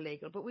remain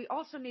illegal. But we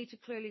also need to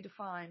clearly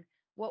define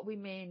what we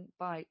mean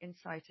by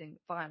inciting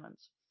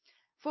violence.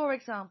 For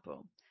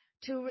example,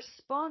 to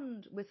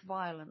respond with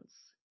violence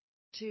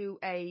to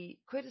a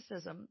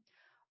criticism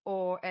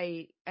or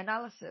a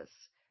analysis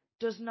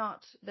does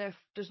not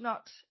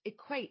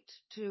equate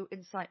to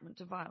incitement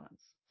to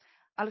violence.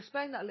 I'll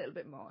explain that a little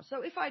bit more.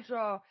 So if I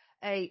draw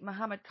a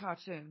Muhammad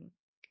cartoon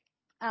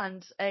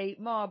and a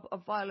mob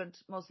of violent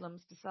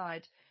Muslims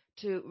decide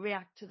to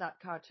react to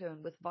that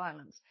cartoon with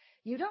violence,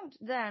 you don't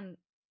then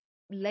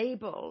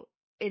label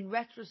in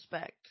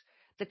retrospect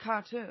the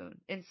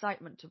cartoon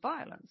incitement to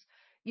violence.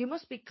 You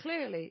must be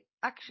clearly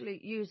actually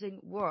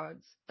using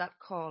words that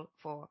call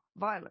for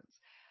violence.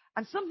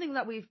 And something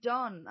that we've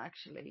done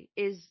actually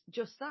is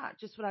just that,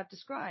 just what I've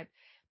described.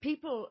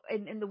 People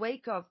in the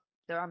wake of,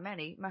 there are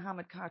many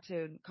Muhammad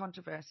cartoon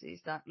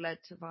controversies that led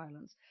to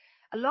violence.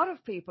 A lot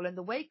of people in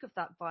the wake of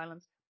that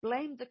violence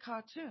blamed the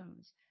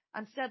cartoons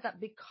and said that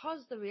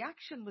because the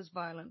reaction was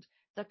violent,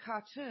 the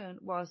cartoon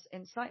was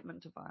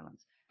incitement to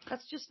violence.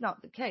 That's just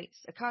not the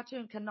case. A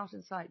cartoon cannot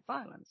incite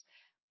violence.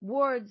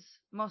 Words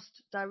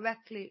must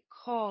directly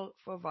call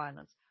for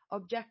violence.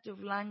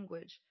 Objective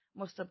language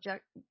must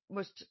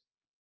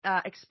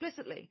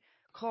explicitly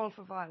call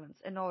for violence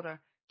in order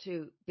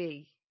to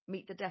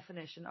meet the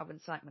definition of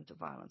incitement to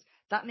violence.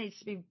 That needs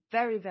to be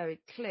very, very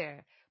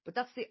clear. But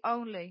that's the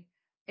only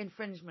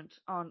infringement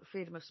on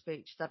freedom of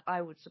speech that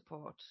I would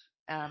support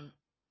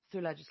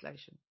through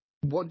legislation.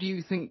 What do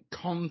you think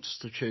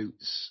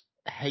constitutes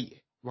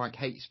hate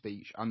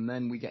speech? And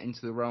then we get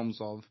into the realms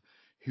of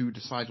who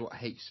decides what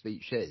hate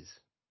speech is.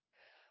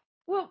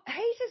 Well,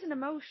 hate is an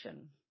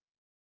emotion.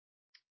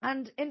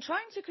 And in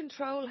trying to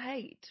control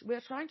hate,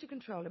 we're trying to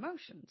control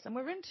emotions. And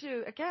we're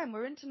into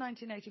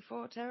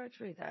 1984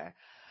 territory there.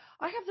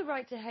 I have the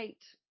right to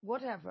hate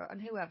whatever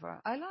and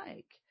whoever I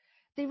like.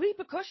 The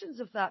repercussions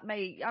of that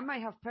I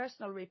may have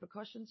personal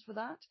repercussions for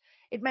that.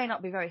 It may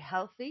not be very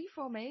healthy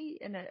for me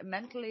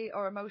mentally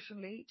or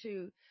emotionally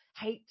to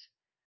hate,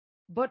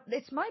 but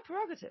it's my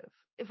prerogative.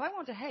 If I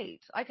want to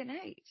hate, I can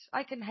hate.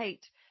 I can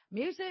hate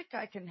music,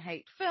 I can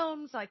hate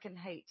films, I can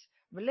hate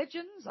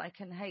religions, I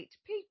can hate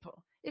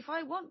people if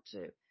I want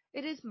to.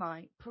 It is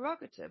my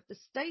prerogative. The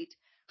state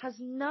has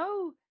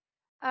no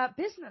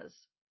business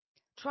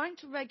trying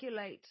to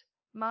regulate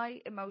my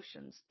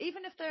emotions,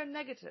 even if they're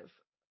negative.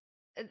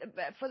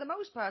 For the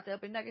most part, they'll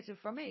be negative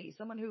for me.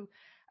 Someone who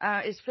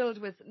is filled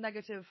with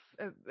negative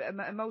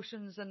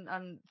emotions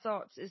and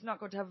thoughts is not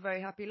going to have a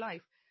very happy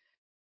life.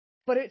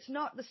 But it's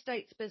not the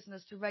state's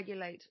business to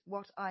regulate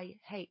what I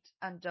hate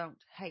and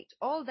don't hate.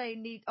 All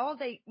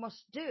they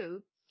must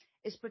do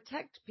is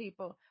protect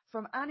people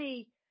from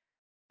any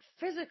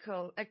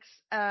physical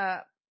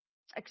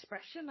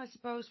expression, I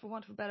suppose, for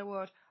want of a better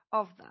word,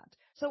 of that.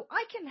 So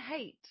I can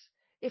hate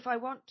if I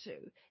want to.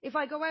 If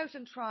I go out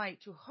and try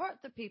to hurt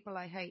the people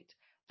I hate,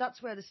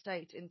 that's where the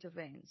state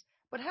intervenes.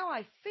 But how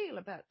I feel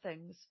about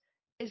things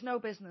is no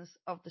business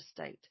of the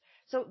state.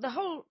 So the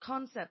whole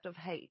concept of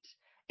hate,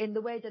 in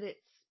the way that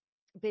it's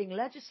being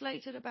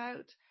legislated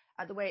about,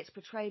 the way it's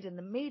portrayed in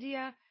the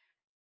media,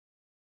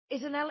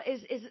 is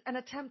an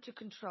attempt to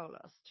control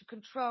us, to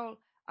control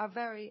our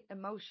very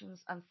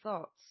emotions and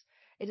thoughts.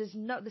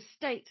 The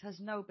state has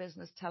no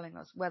business telling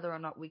us whether or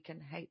not we can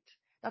hate.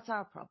 That's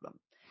our problem.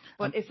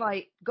 But if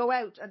I go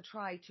out and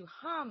try to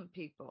harm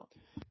people,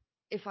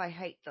 if I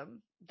hate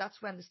them,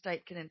 that's when the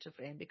state can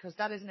intervene, because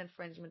that is an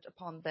infringement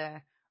upon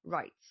their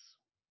rights.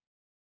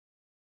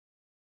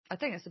 I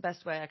think it's the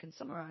best way I can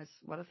summarize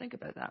what I think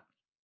about that.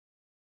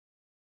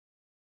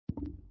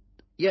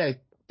 Yeah,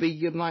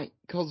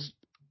 because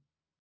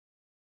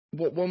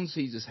what one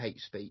sees as hate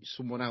speech,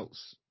 someone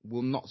else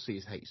will not see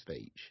as hate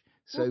speech.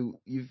 So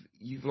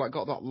you've like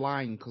got that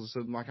line, because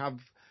like I've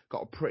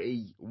got a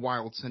pretty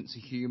wild sense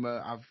of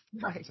humour. I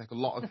can take a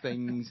lot of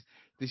things.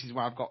 This is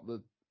why I've got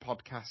the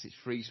podcast. It's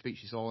free speech.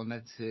 It's all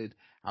unedited.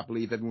 I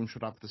believe everyone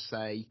should have the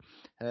say.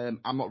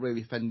 I'm not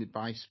really offended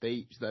by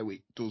speech, though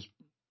it does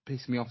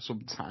piss me off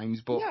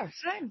sometimes. But yeah,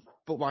 same.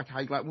 But like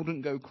I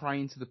wouldn't go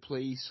crying to the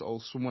police or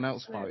someone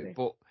else about it.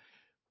 But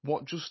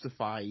what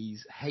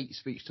justifies hate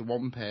speech to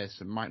one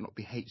person might not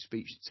be hate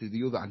speech to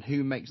the other, and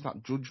who makes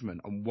that judgment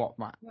on what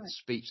that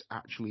speech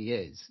actually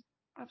is?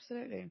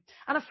 Absolutely.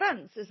 An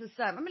offence is the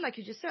same. I mean, like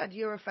you just said,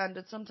 you're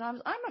offended sometimes,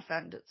 I'm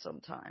offended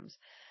sometimes.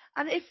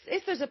 And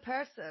if there's a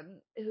person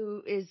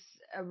who is,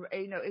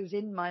 who's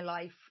in my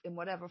life in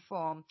whatever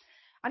form,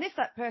 and if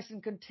that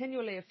person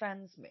continually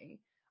offends me,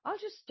 I'll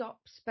just stop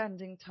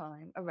spending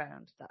time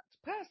around that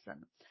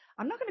person.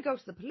 I'm not going to go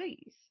to the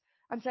police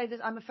and say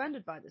that I'm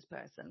offended by this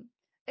person.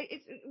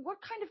 What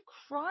kind of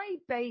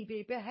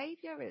crybaby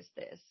behaviour is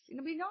this?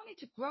 We all need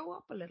to grow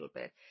up a little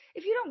bit.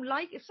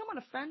 If someone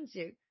offends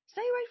you,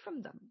 stay away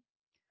from them.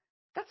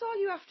 That's all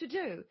you have to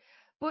do.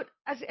 But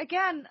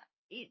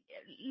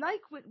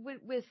like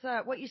with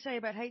what you say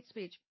about hate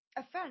speech,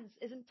 offence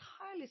is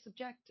entirely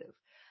subjective.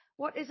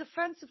 What is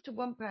offensive to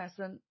one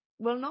person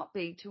will not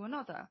be to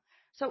another.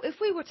 So if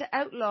we were to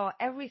outlaw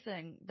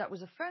everything that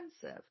was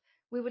offensive,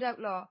 we would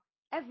outlaw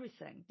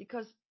everything,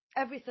 because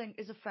everything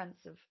is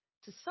offensive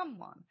to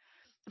someone.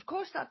 Of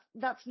course,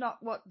 that's not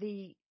what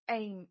the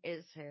aim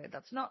is here.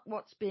 That's not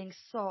what's being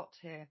sought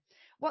here.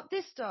 What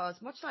this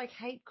does, much like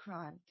hate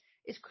crime,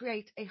 is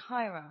create a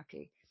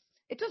hierarchy.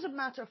 It doesn't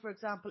matter, for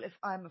example, if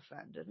I'm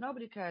offended.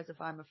 Nobody cares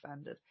if I'm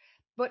offended.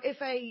 But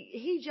if a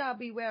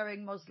hijabi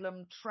wearing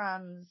Muslim,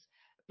 trans,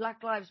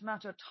 Black Lives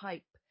Matter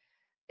type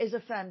is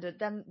offended,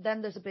 then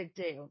there's a big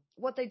deal.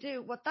 What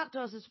that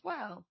does as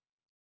well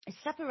is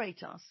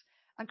separate us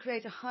and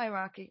create a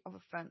hierarchy of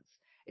offence.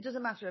 It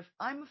doesn't matter if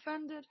I'm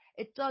offended.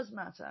 It does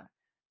matter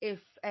if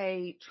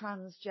a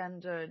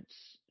transgendered,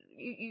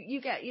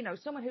 you get,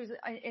 someone who's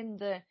in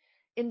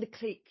the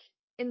clique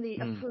in the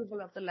Mm.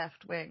 approval of the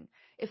left wing.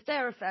 If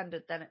they're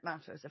offended, then it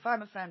matters. If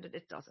I'm offended,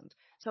 it doesn't.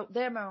 So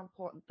they're more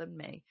important than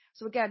me.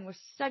 So again, we're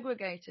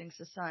segregating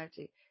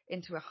society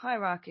into a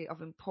hierarchy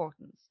of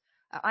importance.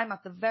 I'm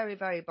at the very,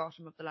 very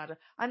bottom of the ladder.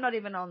 I'm not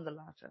even on the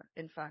ladder.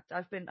 In fact,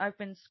 I've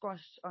been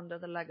squashed under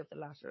the leg of the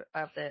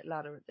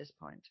ladder at this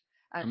point,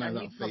 I know and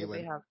you that probably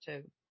feeling. have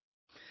too.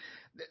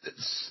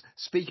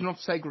 Speaking of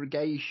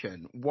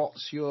segregation,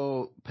 what's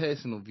your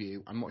personal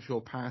view and what's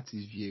your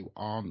party's view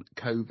on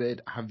COVID?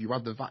 Have you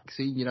had the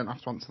vaccine? You don't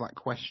have to answer that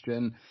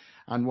question.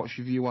 And what's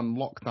your view on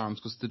lockdowns?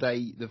 Because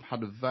today they've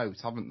had a vote,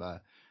 haven't they?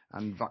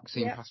 And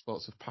vaccine Yep.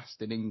 passports have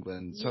passed in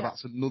England. So Yep.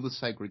 that's another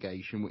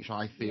segregation which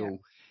I Yep. feel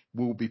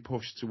will be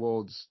pushed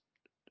towards.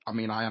 I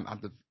mean, I haven't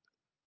had the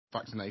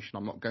vaccination.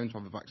 I'm not going to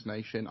have a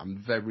vaccination. I'm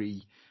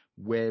very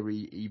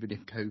wary, even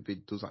if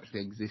COVID does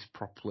actually exist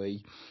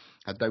properly.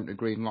 I don't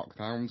agree in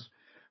lockdowns,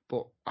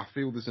 but I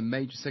feel there's a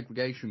major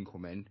segregation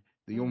coming.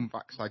 The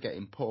unvaxxed are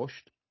getting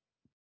pushed,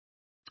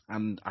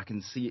 and I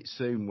can see it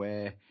soon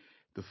where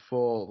the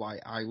four,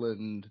 like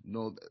Ireland,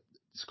 North,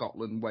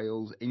 Scotland,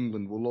 Wales,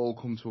 England, will all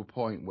come to a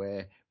point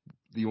where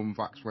the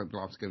unvaxxed won't be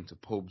allowed to go into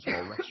pubs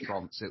or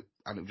restaurants, and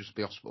it'll just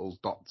be hospitals,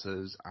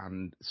 doctors,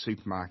 and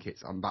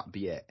supermarkets, and that'd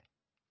be it.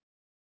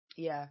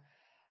 Yeah.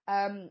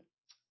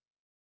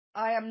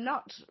 I am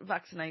not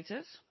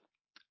vaccinated.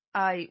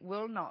 I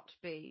will not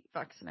be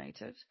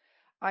vaccinated.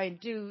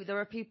 There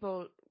are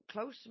people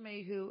close to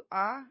me who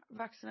are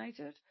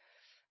vaccinated.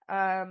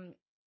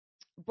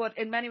 But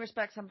in many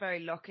respects, I'm very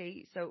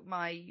lucky. So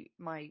my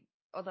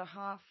other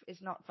half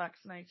is not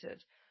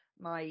vaccinated.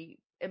 My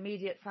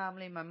immediate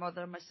family, my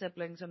mother, my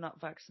siblings are not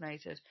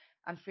vaccinated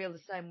and feel the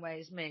same way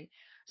as me.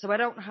 So I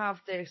don't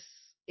have this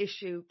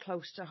issue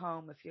close to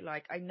home, if you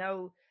like. I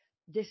know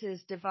this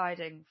is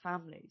dividing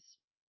families.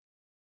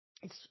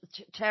 It's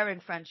tearing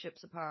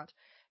friendships apart,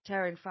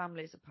 tearing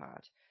families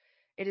apart.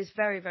 It is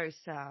very, very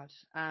sad.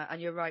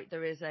 And you're right,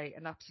 there is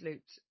an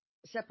absolute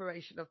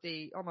separation of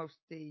almost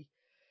the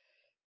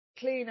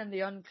clean and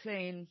the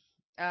unclean,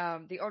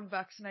 the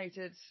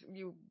unvaccinated.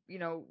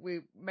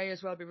 We may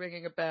as well be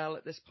ringing a bell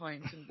at this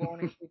point and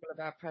warning people of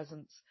our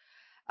presence.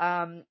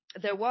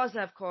 There was,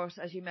 of course,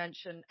 as you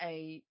mentioned,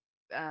 a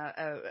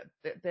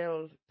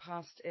bill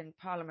passed in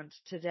Parliament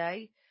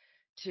today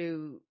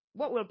to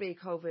what will be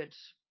COVID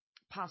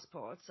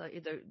passports,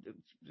 either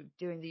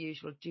doing the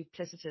usual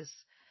duplicitous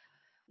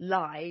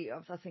lie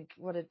of, I think,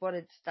 what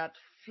did that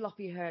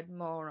floppy-haired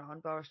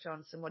moron Boris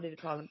Johnson, what did he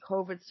call them,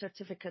 COVID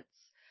certificates?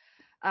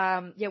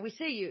 Yeah, we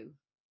see you,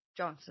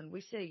 Johnson,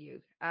 we see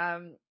you.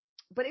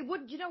 But it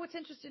wouldn't, what's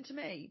interesting to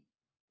me?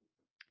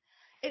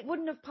 It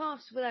wouldn't have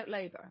passed without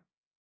Labour.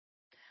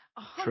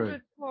 True.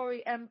 100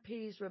 Tory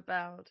MPs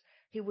rebelled.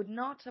 He would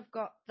not have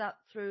got that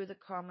through the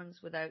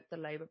Commons without the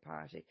Labour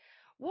Party.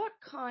 What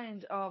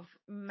kind of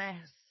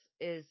mess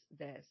is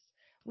this?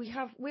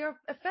 We're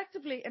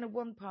effectively in a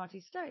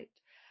one-party state.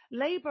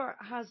 Labour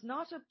has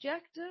not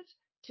objected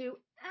to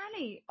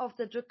any of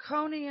the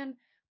draconian,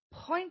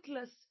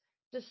 pointless,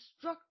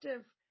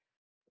 destructive,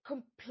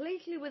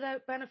 completely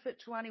without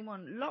benefit to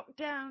anyone,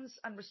 lockdowns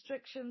and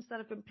restrictions that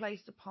have been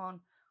placed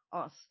upon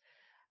us.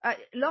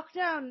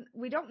 Lockdown,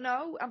 we don't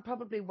know and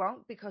probably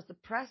won't, because the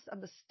press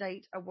and the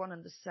state are one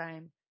and the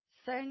same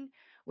thing.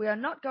 We are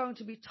not going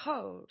to be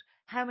told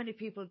how many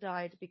people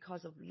died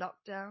because of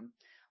lockdown.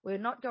 We're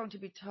not going to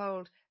be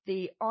told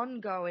the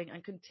ongoing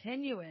and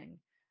continuing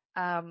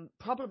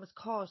problems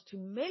caused to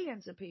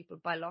millions of people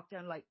by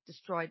lockdown, like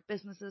destroyed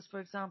businesses, for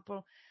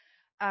example.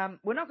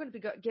 We're not going to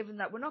be given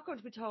that. We're not going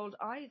to be told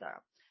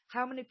either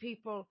how many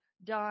people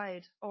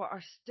died or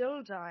are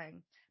still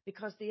dying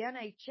because the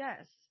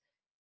NHS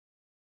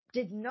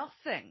did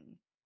nothing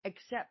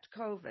except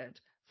COVID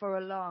for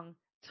a long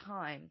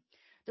time.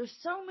 There's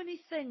so many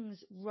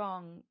things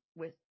wrong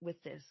with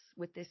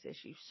this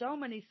issue. So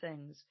many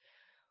things.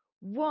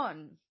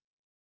 One,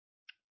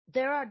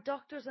 there are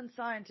doctors and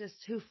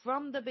scientists who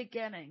from the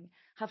beginning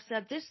have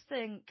said this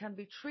thing can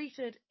be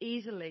treated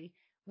easily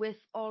with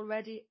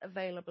already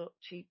available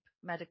cheap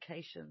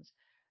medications.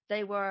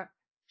 They were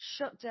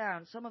shut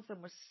down. Some of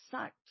them were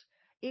sacked,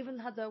 even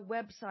had their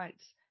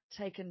websites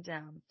taken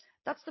down.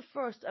 That's the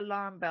first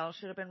alarm bell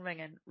should have been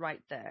ringing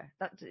right there.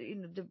 That,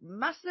 the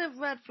massive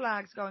red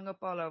flags going up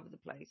all over the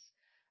place.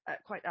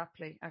 Quite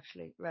aptly,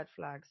 actually, red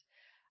flags.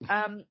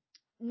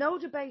 No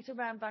debate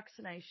around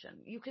vaccination.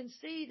 You can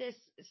see this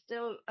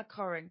still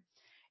occurring.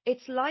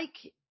 It's like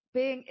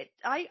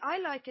I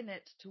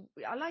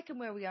liken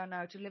where we are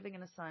now to living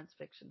in a science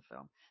fiction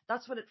film.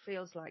 That's what it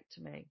feels like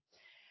to me.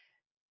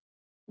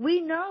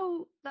 We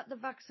know that the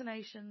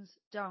vaccinations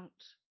don't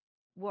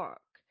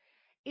work.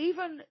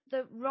 Even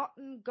the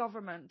rotten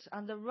government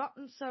and the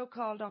rotten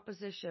so-called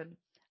opposition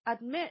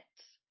admit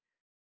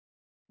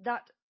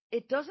that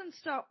it doesn't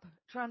stop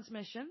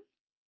transmission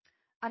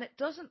and it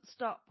doesn't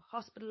stop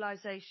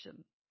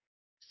hospitalization.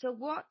 So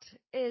what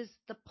is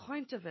the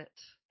point of it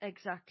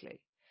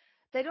exactly?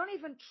 They don't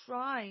even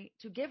try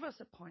to give us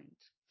a point.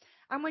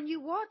 And when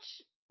you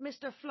watch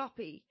Mr.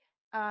 Floppy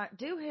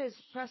do his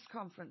press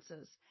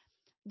conferences,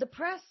 the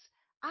press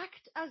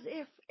act as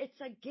if it's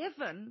a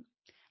given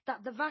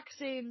that the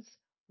vaccines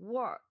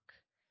work.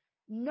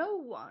 No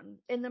one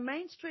in the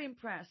mainstream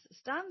press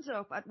stands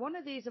up at one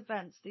of these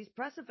events, these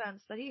press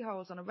events that he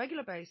holds on a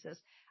regular basis,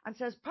 and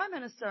says, Prime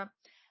Minister,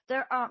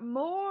 there are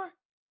more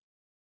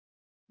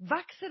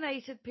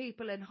vaccinated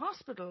people in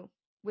hospital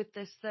with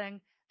this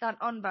thing than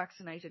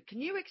unvaccinated.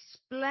 Can you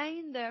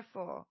explain,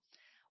 therefore,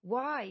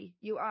 why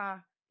you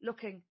are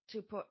looking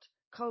to put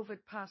COVID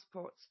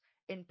passports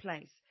in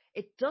place?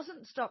 It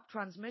doesn't stop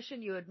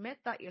transmission. You admit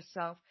that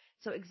yourself.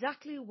 So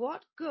exactly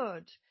what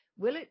good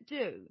will it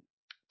do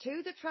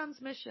to the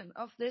transmission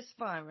of this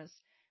virus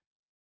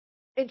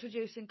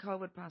introducing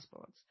COVID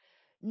passports?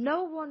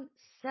 No one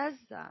says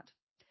that.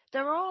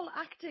 They're all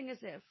acting as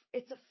if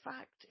it's a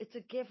fact, it's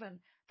a given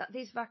that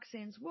these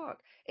vaccines work.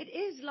 It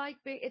is like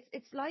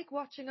it's like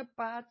watching a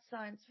bad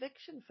science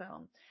fiction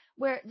film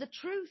where the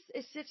truth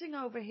is sitting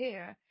over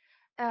here,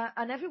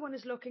 and everyone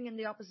is looking in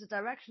the opposite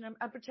direction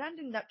and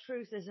pretending that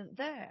truth isn't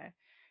there.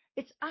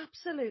 It's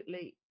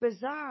absolutely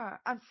bizarre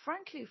and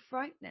frankly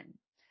frightening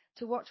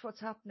to watch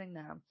what's happening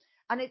now.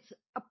 And it's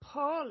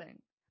appalling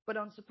but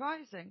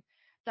unsurprising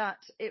that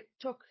it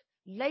took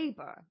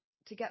Labour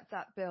to get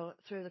that bill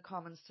through the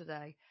Commons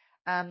today.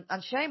 And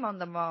shame on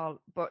them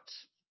all, but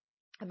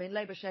I mean,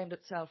 Labour shamed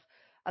itself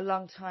a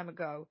long time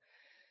ago.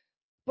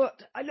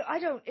 But I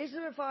don't. Is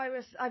there a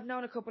virus? I've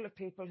known a couple of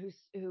people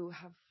who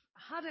have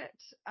had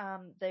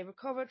it. They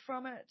recovered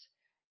from it.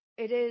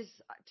 It is,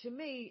 to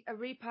me, a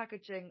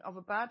repackaging of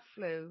a bad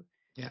flu.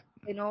 Yeah.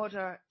 In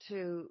order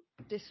to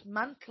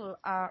dismantle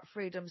our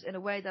freedoms in a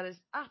way that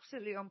is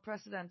absolutely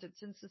unprecedented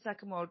since the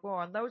Second World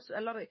War. And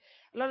a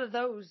lot of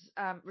those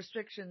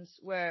restrictions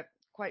were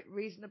quite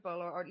reasonable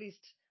or at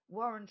least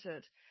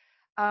warranted.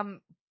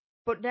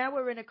 But now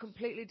we're in a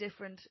completely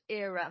different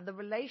era, and the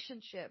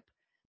relationship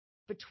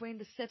between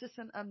the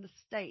citizen and the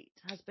state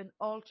has been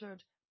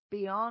altered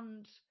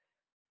beyond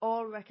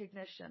all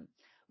recognition.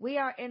 We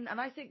are in, and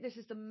I think this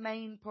is the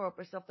main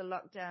purpose of the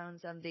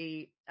lockdowns and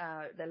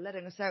they're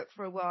letting us out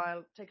for a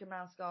while, take your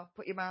mask off,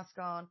 put your mask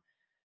on,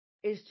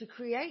 is to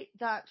create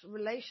that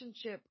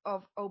relationship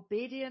of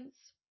obedience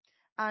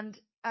and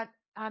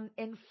an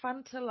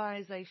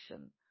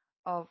infantilization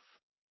of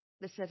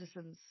the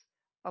citizens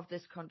of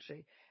this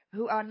country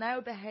who are now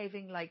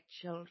behaving like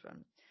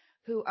children,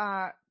 who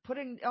are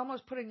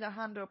almost putting their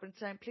hand up and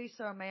saying, please,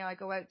 sir, may I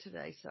go out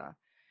today, sir?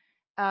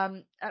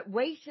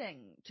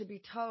 Waiting to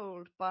be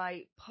told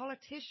by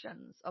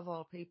politicians of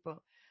all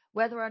people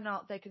whether or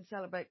not they can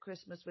celebrate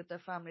Christmas with their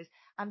families,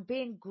 and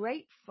being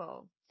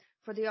grateful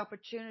for the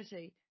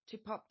opportunity to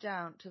pop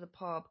down to the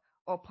pub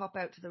or pop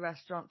out to the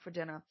restaurant for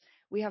dinner.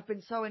 We have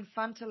been so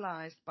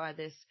infantilized by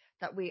this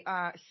that we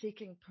are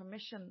seeking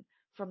permission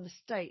from the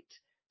state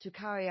to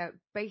carry out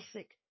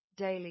basic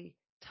daily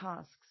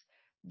tasks.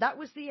 That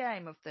was the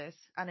aim of this,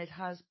 and it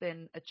has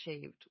been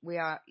achieved. We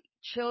are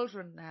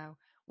children now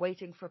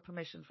waiting for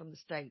permission from the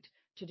state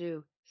to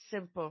do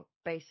simple,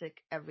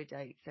 basic,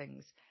 everyday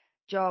things.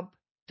 Job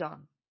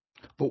done.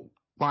 But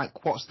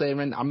like, what's there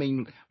in? I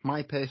mean,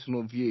 my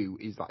personal view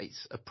is that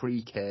it's a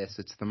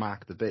precursor to the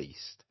Mark of the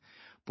Beast.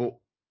 But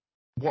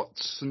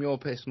what's your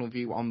personal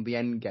view on the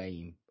end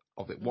game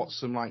of it? What's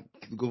the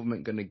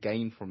government going to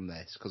gain from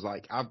this? Because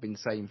like I've been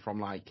saying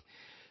from I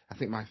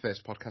think my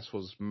first podcast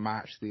was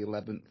March the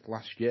 11th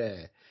last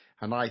year,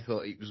 and I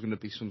thought it was going to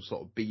be some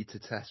sort of beta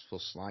test for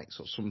sort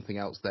of something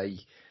else they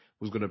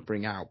was going to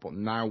bring out. But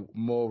now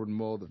more and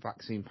more the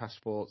vaccine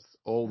passports,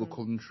 all the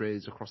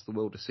countries across the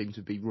world seem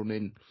to be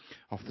running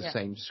off the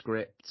same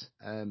script.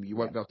 You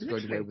won't be able to go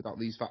anywhere without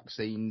these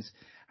vaccines,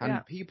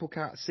 and people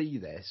can't see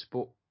this,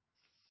 but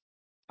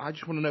I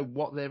just want to know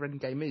what their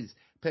end game is.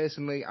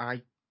 Personally,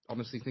 I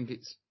honestly think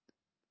it's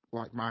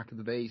like Mark of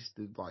the Beast,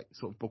 like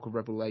sort of Book of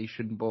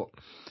Revelation, but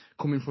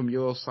coming from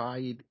your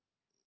side,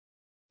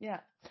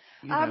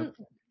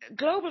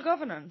 global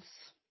governance,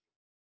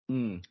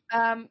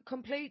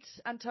 complete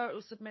and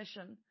total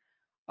submission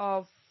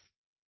of,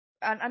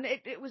 and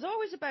it was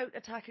always about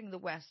attacking the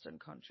Western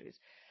countries,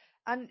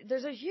 and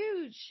there's a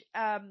huge,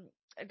 a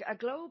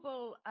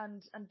global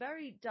and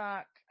very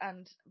dark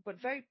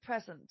but very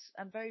present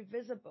and very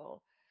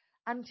visible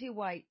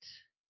anti-white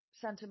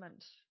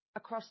sentiment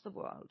across the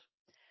world.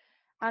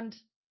 And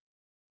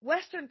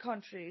Western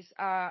countries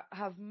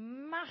have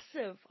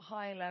massive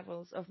high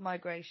levels of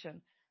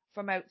migration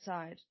from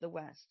outside the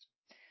West.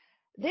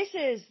 This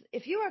is,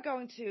 if you are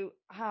going to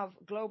have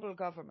global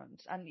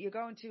government and you're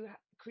going to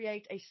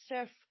create a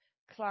serf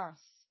class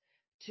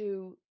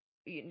you're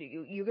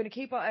going to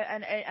keep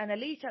an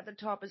elite at the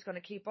top is going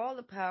to keep all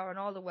the power and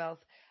all the wealth,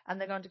 and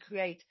they're going to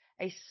create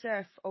a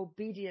serf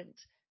obedient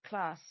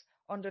class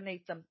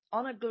underneath them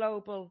on a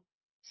global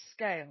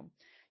scale.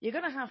 You're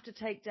going to have to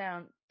take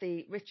down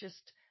the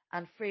richest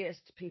and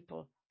freest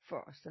people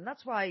first. And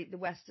that's why the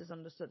West is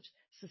under such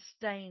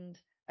sustained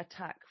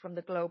attack from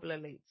the global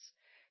elites.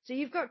 So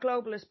you've got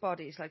globalist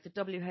bodies like the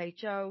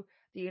WHO,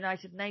 the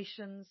United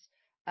Nations,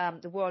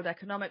 the World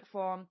Economic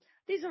Forum.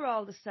 These are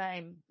all the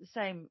same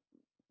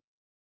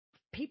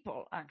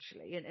people,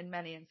 actually, in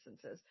many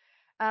instances.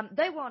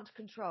 They want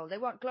control. They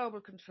want global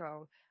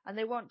control, and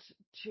they want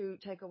to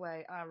take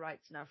away our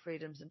rights and our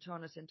freedoms and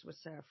turn us into a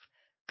serf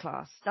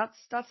class.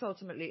 That's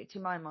ultimately, to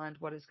my mind,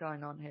 what is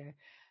going on here.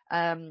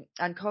 And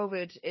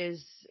COVID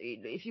is,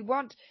 if you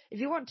want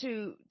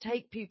to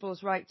take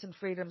people's rights and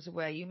freedoms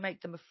away, you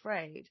make them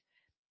afraid.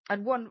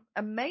 And one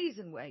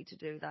amazing way to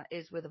do that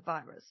is with a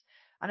virus.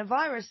 And a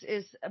virus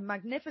is a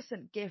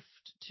magnificent gift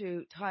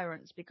to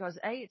tyrants because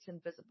A, it's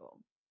invisible.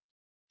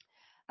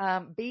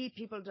 B,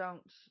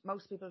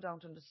 most people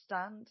don't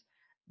understand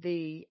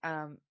the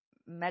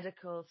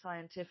medical,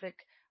 scientific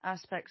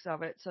aspects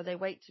of it, so they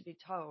wait to be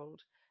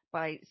told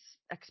by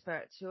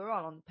experts who are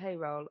all on the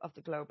payroll of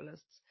the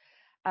globalists.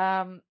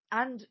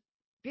 And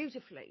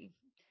beautifully,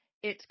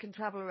 it can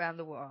travel around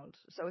the world,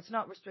 so it's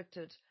not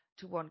restricted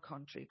to one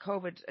country.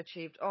 COVID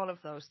achieved all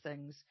of those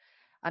things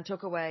and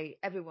took away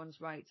everyone's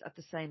rights at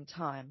the same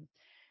time.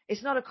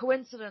 It's not a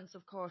coincidence,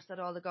 of course, that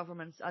all the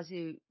governments, as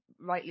you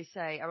rightly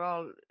say, are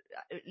all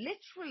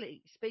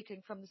literally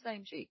speaking from the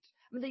same sheet.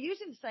 I mean, they're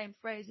using the same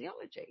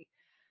phraseology.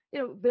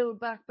 Build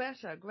back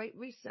better, great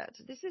reset.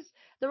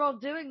 They're all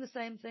doing the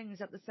same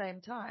things at the same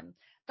time.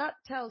 That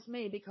tells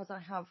me, because I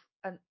have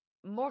a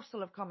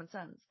morsel of common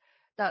sense,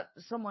 that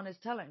someone is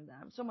telling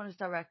them, someone is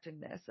directing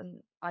this,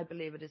 and I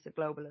believe it is the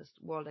globalist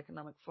World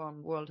Economic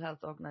Forum, World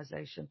Health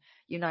Organization,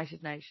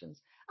 United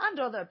Nations, and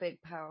other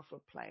big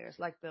powerful players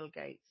like Bill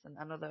Gates and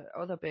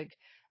other big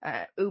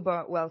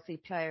uber wealthy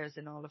players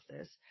in all of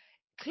this.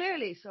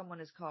 Clearly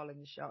someone is calling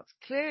the shots.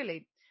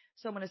 Clearly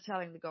someone is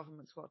telling the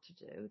governments what to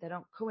do. They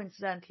don't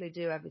coincidentally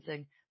do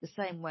everything the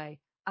same way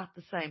at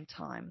the same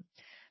time.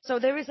 So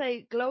there is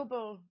a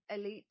global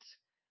elite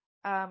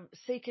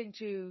seeking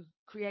to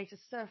create a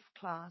serf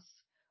class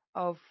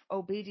of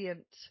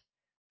obedient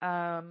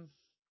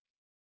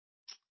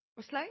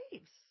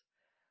slaves.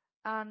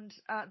 And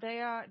they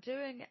are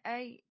doing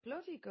a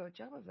bloody good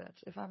job of it,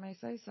 if I may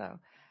say so.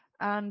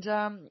 And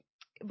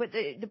but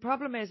the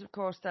problem is, of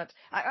course, that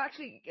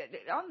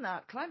on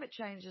that, climate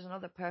change is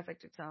another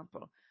perfect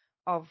example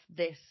of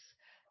this.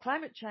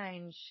 Climate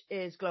change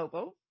is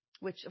global,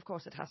 which of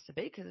course it has to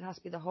be, because it has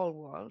to be the whole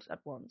world at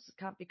once. It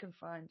can't be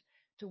confined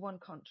to one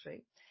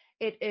country.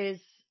 It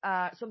is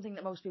something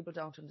that most people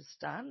don't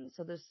understand.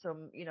 So there's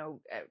some,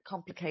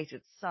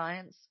 complicated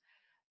science.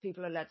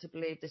 People are led to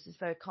believe this is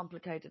very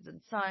complicated in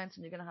science,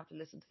 and you're going to have to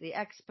listen to the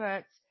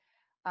experts.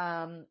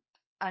 And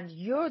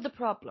you're the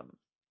problem.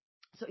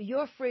 So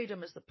your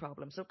freedom is the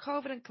problem. So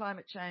COVID and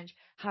climate change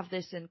have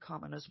this in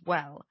common as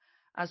well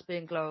as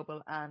being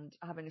global and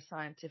having a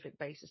scientific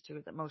basis to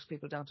it that most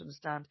people don't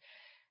understand.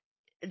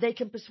 They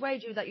can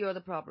persuade you that you're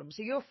the problem.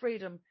 So your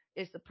freedom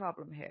is the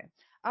problem here.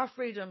 Our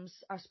freedoms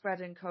are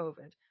spreading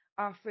COVID.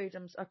 Our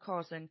freedoms are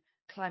causing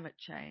climate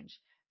change.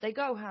 They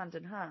go hand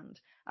in hand.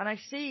 And I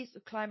see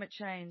climate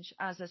change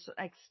as an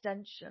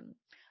extension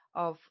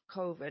of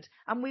COVID.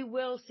 And we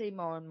will see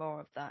more and more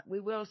of that. We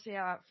will see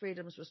our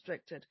freedoms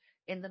restricted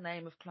in the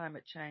name of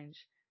climate change,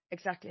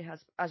 exactly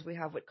as we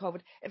have with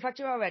COVID. In fact,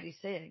 you're already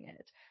seeing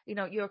it.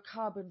 Your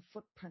carbon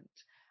footprint.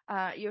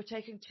 You're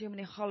taking too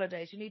many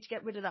holidays. You need to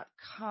get rid of that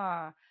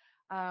car.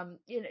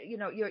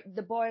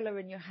 The boiler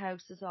in your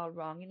house is all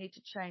wrong. You need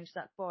to change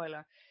that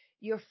boiler.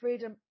 Your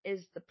freedom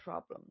is the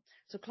problem.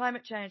 So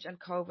climate change and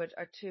COVID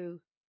are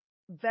two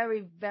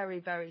very, very,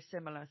 very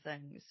similar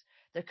things.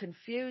 They're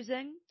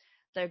confusing,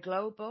 they're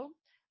global,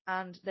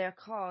 and they're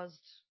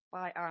caused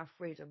by our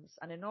freedoms.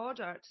 And in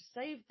order to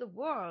save the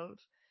world,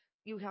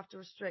 you have to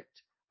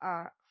restrict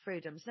our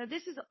freedoms. Now,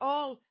 this is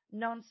all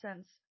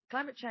nonsense.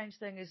 Climate change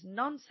thing is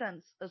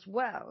nonsense as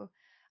well.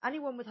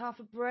 Anyone with half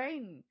a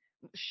brain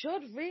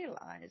should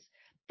realize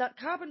that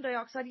carbon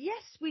dioxide,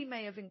 yes, we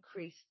may have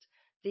increased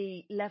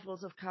the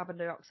levels of carbon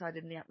dioxide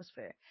in the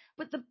atmosphere,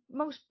 but the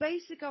most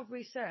basic of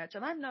research,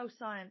 and I'm no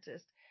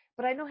scientist,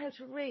 but I know how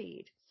to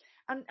read,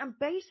 and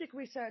basic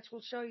research will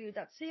show you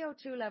that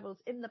CO2 levels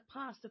in the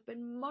past have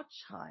been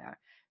much higher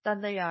than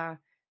they are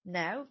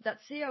now. That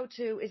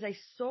CO2 is a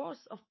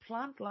source of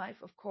plant life,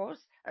 of course,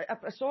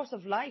 a source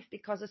of life,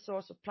 because a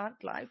source of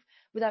plant life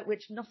without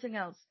which nothing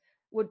else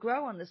would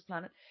grow on this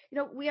planet.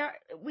 We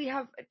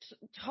have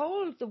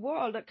told the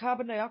world that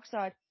carbon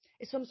dioxide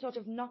is some sort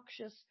of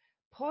noxious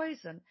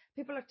poison.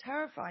 People are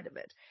terrified of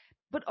it.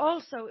 But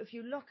also, if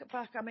you look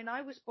back,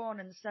 I was born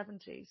in the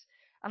 70s,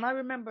 and I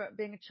remember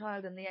being a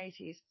child in the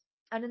 80s.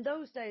 And in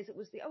those days, it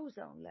was the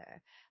ozone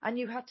layer, and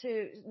you had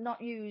to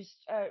not use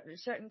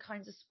certain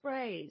kinds of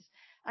sprays,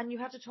 and you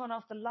had to turn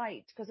off the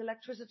light because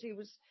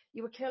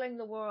you were killing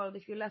the world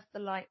if you left the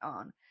light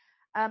on.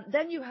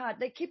 Then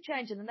they keep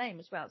changing the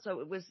name as well. So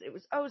it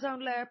was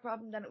ozone layer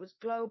problem, then it was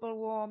global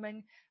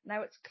warming,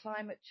 now it's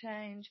climate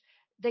change.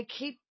 They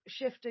keep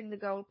shifting the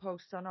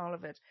goalposts on all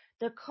of it.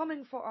 They're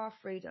coming for our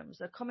freedoms.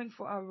 They're coming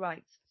for our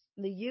rights.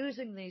 And they're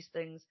using these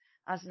things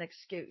as an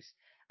excuse.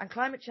 And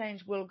climate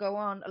change will go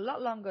on a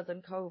lot longer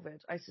than COVID,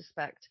 I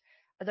suspect.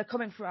 They're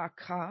coming for our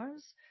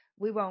cars.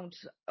 I won't.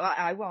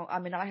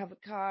 I have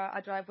a car.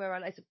 I drive where I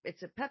like.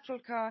 It's a petrol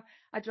car.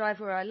 I drive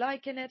where I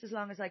like in it. As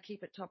long as I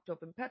keep it topped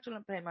up in petrol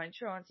and pay my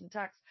insurance and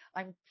tax,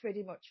 I'm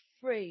pretty much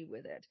free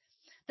with it.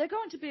 they're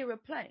going to be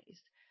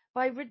replaced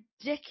by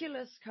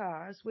ridiculous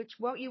cars, which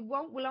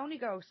will only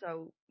go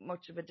so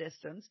much of a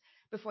distance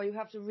before you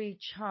have to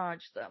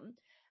recharge them.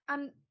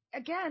 And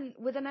again,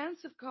 with an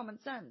ounce of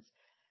common sense,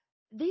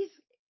 these,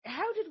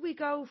 how did we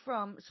go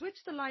from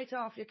switch the light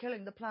off, you're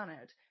killing the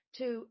planet,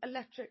 to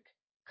electric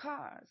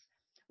cars?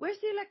 Where's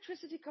the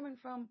electricity coming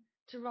from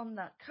to run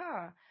that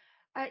car?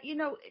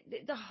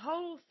 The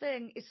whole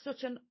thing is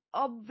such an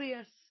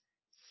obvious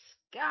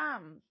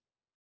scam,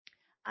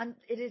 and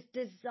it is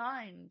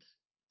designed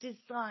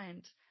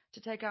to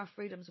take our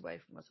freedoms away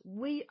from us.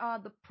 We are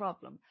the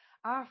problem.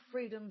 Our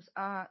freedoms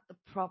are the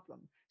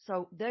problem.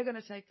 So they're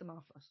going to take them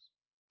off us.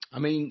 I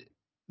mean,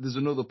 there's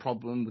another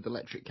problem with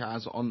electric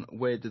cars on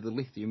where do the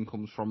lithium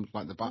comes from,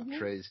 like the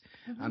batteries,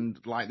 and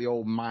like the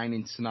old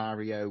mining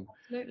scenario.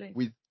 Absolutely.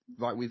 With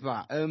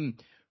that.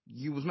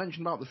 You was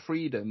mentioned about the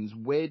freedoms.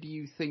 Where do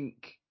you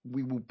think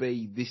we will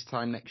be this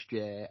time next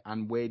year,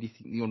 and where do you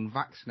think the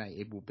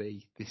unvaccinated will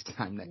be this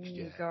time next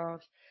year?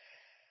 God.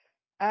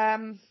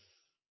 I'm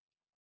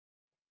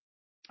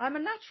a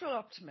natural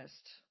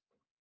optimist.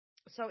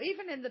 So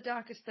even in the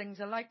darkest things,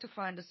 I like to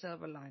find a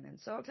silver lining.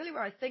 So I'll tell you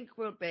where I think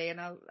we'll be,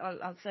 and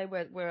I'll say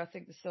where I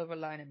think the silver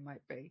lining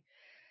might be.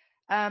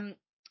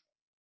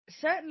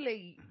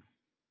 Certainly,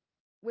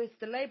 with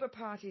the Labour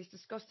Party's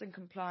disgusting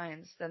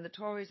compliance, then the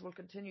Tories will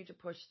continue to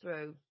push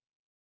through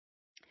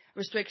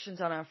restrictions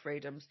on our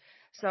freedoms.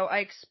 So I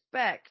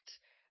expect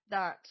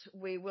that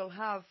we will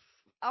have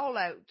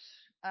all-out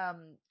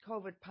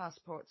COVID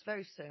passports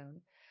very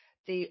soon.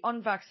 The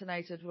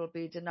unvaccinated will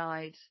be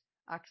denied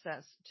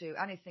access to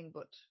anything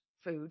but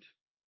food,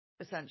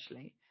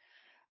 essentially.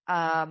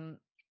 A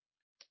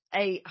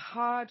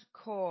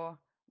hardcore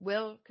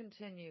will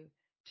continue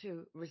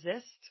to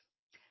resist.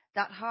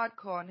 That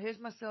hardcore, and here's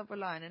my silver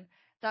lining,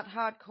 that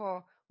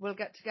hardcore will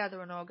get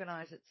together and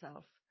organise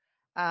itself.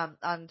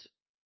 And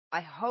I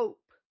hope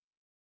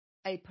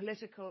a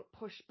political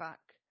pushback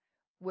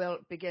will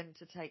begin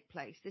to take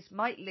place. This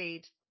might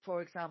lead,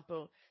 for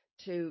example,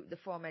 to the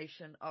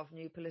formation of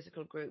new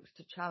political groups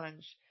to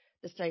challenge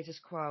the status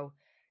quo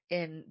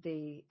in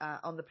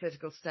on the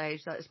political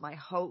stage. That is my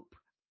hope.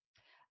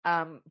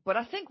 But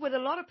I think with a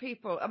lot of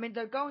people, I mean,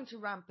 they're going to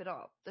ramp it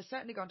up. They're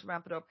certainly going to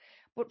ramp it up.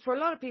 But for a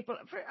lot of people,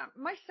 for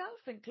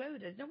myself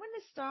included, when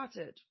this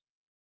started,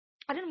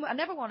 I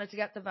never wanted to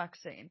get the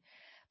vaccine.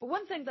 But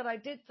one thing that I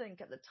did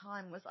think at the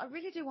time was I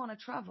really do want to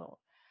travel.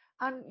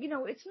 And,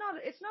 it's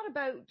not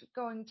about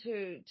going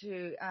to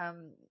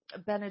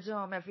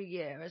Benidorm every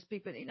year as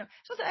people,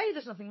 so A,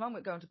 there's nothing wrong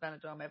with going to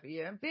Benidorm every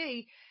year. And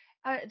B,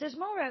 there's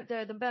more out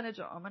there than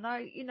Benidorm. And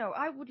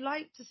I would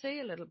like to see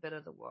a little bit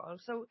of the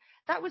world. So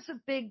that was a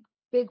big,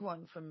 big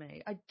one for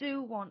me. I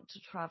do want to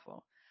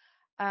travel.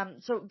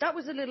 So that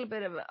was a little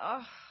bit of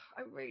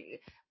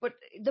but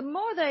the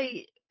more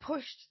they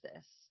pushed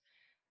this,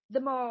 the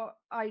more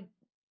I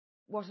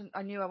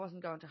knew I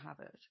wasn't going to have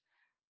it.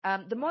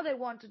 The more they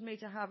wanted me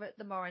to have it,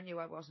 the more I knew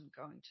I wasn't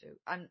going to.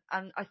 And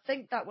I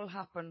think that will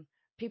happen.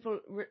 People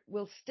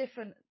will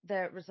stiffen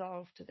their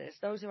resolve to this.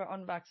 Those who are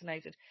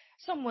unvaccinated,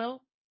 some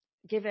will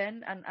give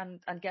in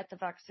and get the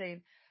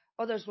vaccine.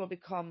 Others will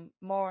become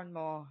more and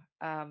more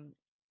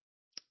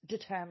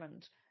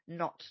determined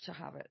not to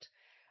have it.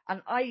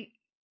 And I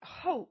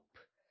hope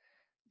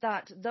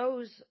that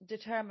those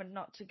determined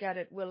not to get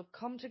it will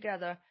come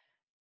together,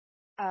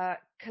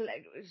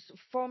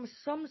 form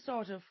some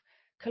sort of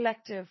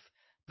collective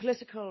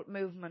political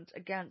movement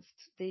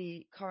against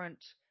the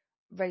current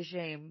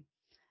regime.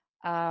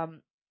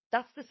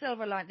 That's the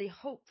silver line, the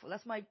hopeful.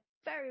 That's my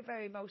very,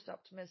 very most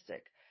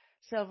optimistic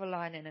silver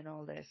lining in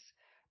all this.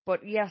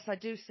 But yes, I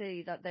do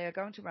see that they are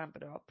going to ramp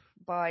it up.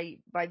 By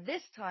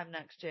this time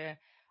next year,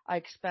 I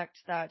expect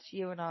that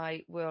you and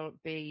I will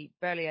be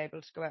barely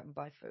able to go out and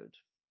buy food.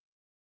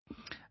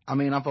 I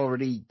mean, I've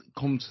already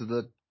come to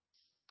the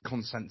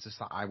consensus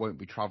that I won't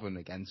be travelling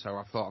again. So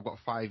I thought I've got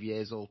 5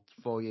 years or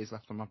 4 years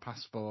left on my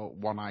passport.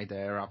 One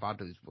idea I've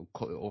had is we'll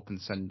cut it up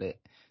and send it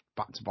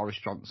back to Boris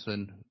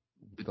Johnson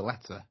with a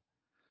letter.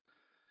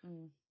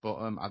 But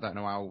I don't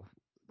know how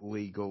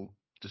legal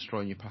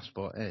destroying your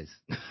passport is.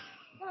 Well,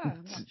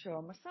 I'm not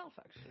sure myself,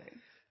 actually.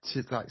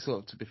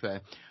 To be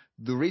fair,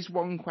 there is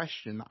one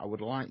question that I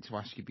would like to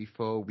ask you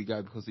before we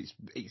go, because it's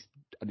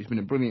been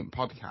a brilliant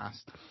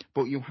podcast,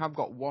 but you have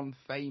got one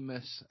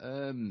famous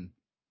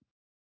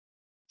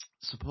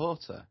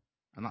supporter,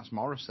 and that's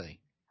Morrissey.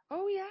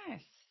 Oh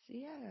yes,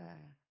 yeah.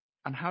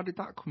 And how did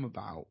that come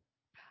about?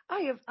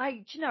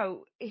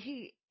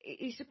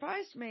 He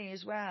surprised me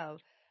as well.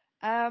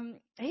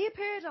 He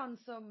appeared on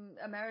some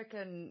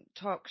American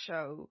talk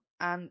show,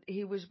 and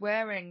he was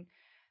wearing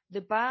the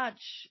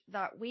badge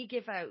that we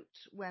give out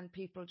when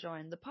people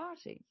join the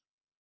party.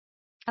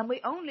 And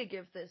we only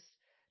give this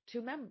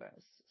to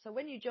members. So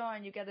when you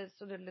join, you get a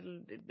sort of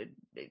little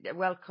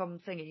welcome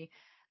thingy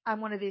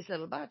and one of these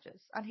little badges.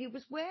 And he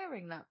was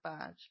wearing that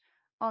badge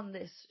on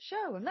this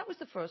show, and that was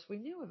the first we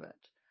knew of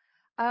it.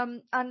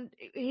 And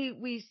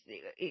he's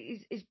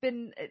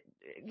been,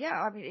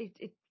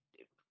 it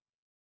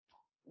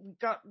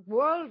got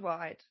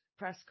worldwide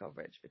press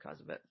coverage because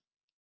of it.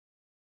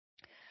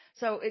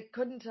 So it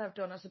couldn't have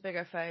done us a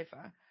bigger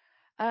favour.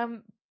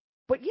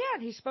 But yeah,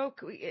 and he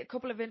spoke a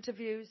couple of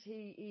interviews.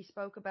 He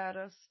spoke about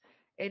us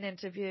in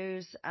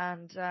interviews,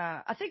 and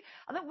I think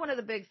one of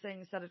the big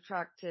things that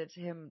attracted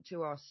him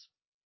to us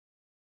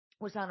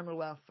was animal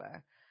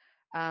welfare.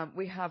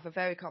 We have a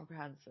very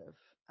comprehensive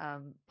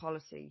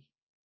policy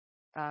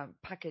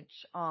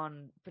package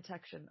on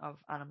protection of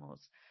animals.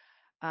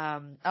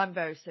 I'm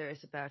very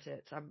serious about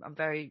it.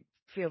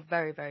 Feel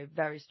very, very,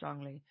 very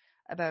strongly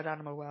about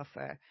animal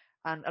welfare.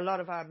 And a lot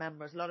of our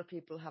members, a lot of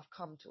people have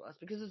come to us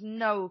because there's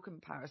no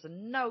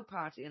comparison. No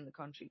party in the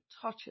country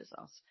touches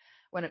us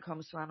when it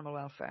comes to animal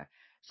welfare.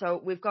 So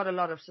we've got a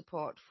lot of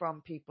support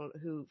from people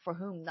for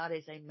whom that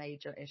is a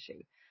major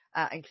issue,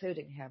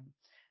 including him.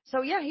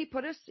 So yeah, he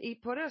put us,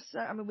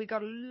 I mean, we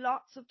got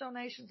lots of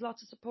donations,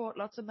 lots of support,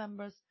 lots of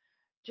members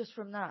just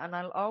from that. And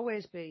I'll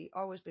always be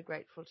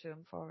grateful to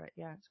him for it.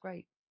 Yeah, it's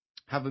great.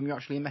 Haven't you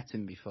actually met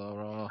him before?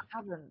 Or? I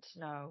haven't.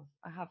 No,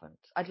 I haven't.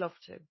 I'd love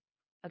to.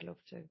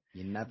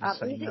 You never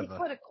say never. He's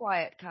quite a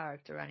quiet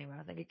character anyway.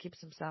 I think he keeps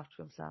himself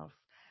to himself.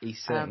 He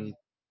certainly,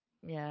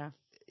 yeah.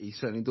 He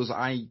certainly does.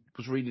 I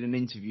was reading an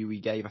interview he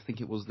gave. I think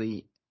it was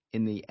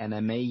in the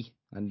NME,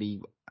 and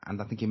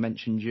I think he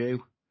mentioned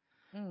you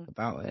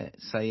about it,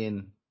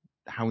 saying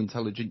how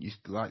intelligent you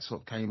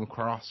sort of came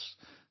across,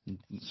 and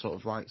sort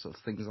of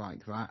things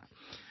like that.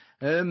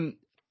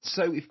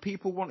 So if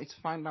people wanted to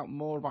find out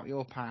more about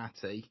your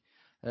party,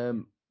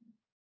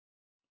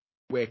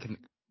 where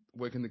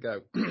can they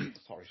go?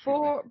 Sorry.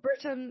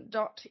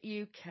 forbritain.uk.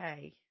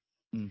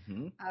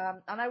 Mm-hmm.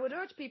 And I would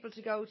urge people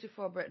to go to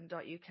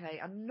forbritain.uk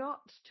and not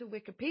to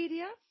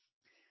Wikipedia.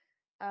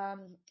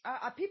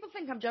 People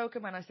think I'm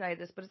joking when I say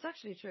this, but it's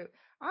actually true.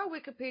 Our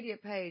Wikipedia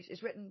page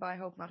is written by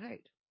Hope Not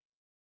Hate.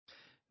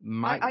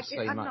 I'm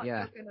not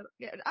yeah. Joking.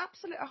 Yeah,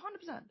 absolutely,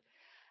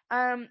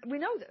 100%. We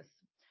know this.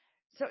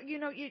 So,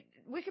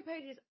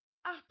 Wikipedia is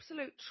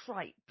absolute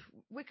tripe.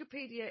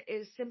 Wikipedia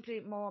is simply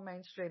more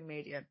mainstream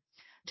media.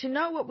 To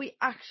know what we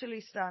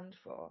actually stand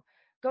for,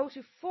 go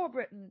to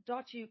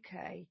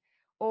forbritain.uk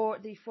or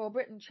the For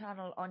Britain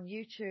channel on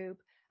YouTube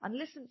and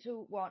listen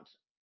to what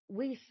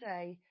we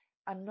say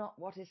and not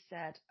what is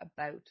said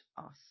about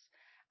us.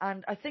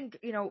 And I think,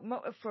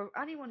 for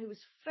anyone who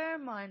is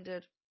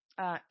fair-minded,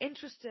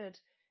 interested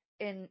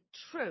in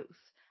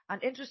truth,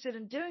 and interested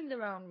in doing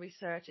their own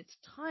research, it's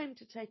time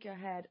to take your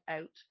head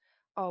out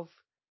of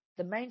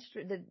the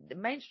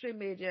mainstream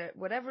media,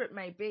 whatever it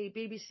may be,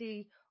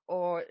 BBC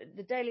or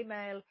the Daily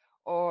Mail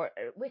or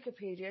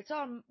Wikipedia. It's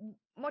all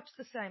much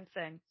the same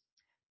thing.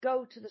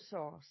 Go to the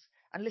source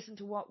and listen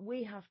to what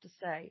we have to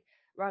say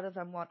rather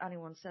than what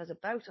anyone says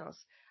about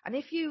us. And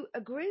if you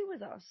agree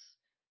with us,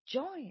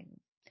 join.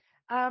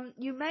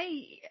 You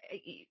may,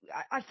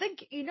 I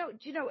think,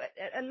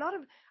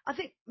 I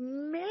think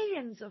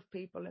millions of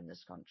people in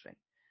this country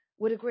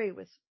would agree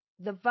with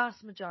the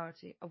vast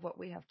majority of what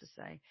we have to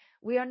say.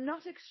 We are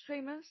not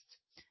extremists.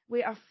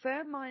 We are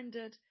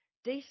fair-minded,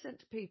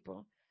 decent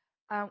people.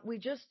 We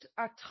just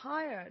are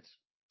tired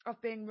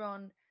of being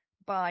run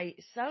by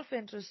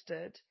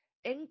self-interested,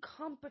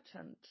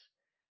 incompetent,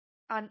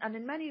 and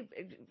in many,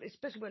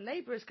 especially where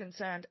Labour is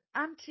concerned,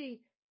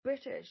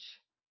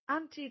 anti-British,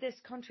 anti this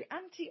country,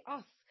 anti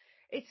us.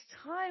 It's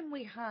time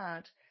we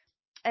had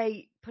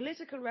a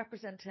political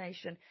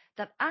representation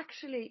that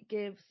actually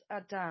gives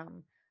a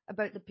damn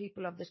about the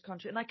people of this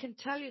country. And I can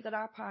tell you that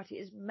our party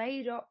is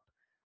made up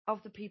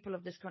of the people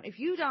of this country. If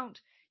you don't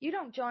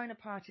join a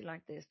party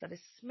like this that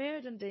is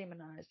smeared and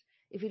demonized,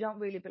 if you don't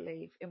really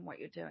believe in what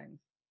you're doing.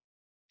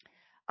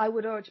 I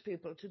would urge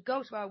people to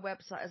go to our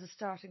website as a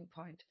starting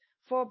point,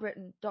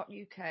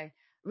 forbritain.uk.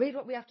 Read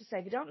what we have to say.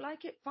 If you don't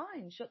like it,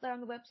 fine. Shut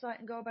down the website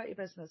and go about your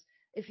business.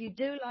 If you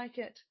do like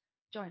it,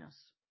 join us.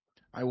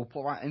 I will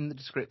put that in the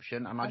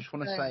description, and I just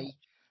want to say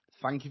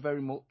thank you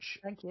very much.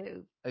 Thank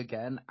you.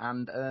 Again,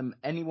 and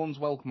anyone's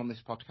welcome on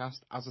this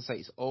podcast. As I say,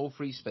 it's all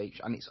free speech,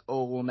 and it's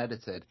all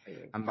unedited,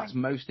 and that's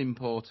most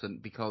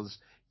important because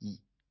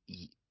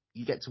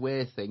you get to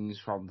hear things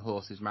from the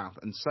horse's mouth,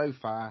 and so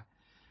far,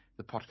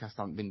 the podcast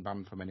hasn't been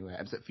banned from anywhere,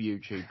 except for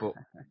YouTube, but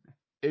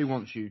who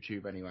wants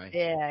YouTube anyway?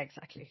 Yeah,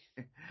 exactly.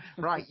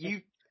 Right,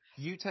 you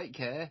take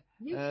care.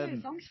 You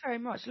too. Thanks very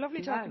much.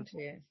 Lovely talking to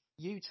you.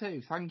 You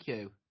too. Thank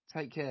you.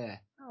 Take care.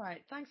 All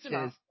right. Thanks a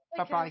Cheers.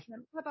 lot. Bye-bye.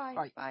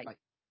 Bye-bye. Bye. Bye.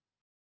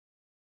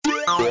 The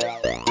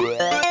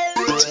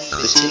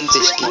Two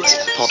Biscuits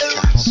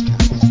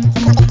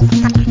Podcast.